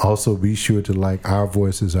 Also, be sure to like Our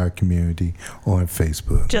Voices, Our Community on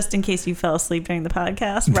Facebook. Just in case you fell asleep during the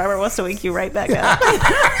podcast, Robert wants to wake you right back up.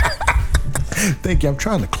 Thank you. I'm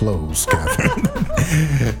trying to close, Catherine.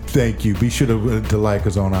 Thank you. Be sure to like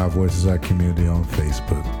us on Our Voices, Our Community on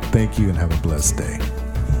Facebook. Thank you, and have a blessed day.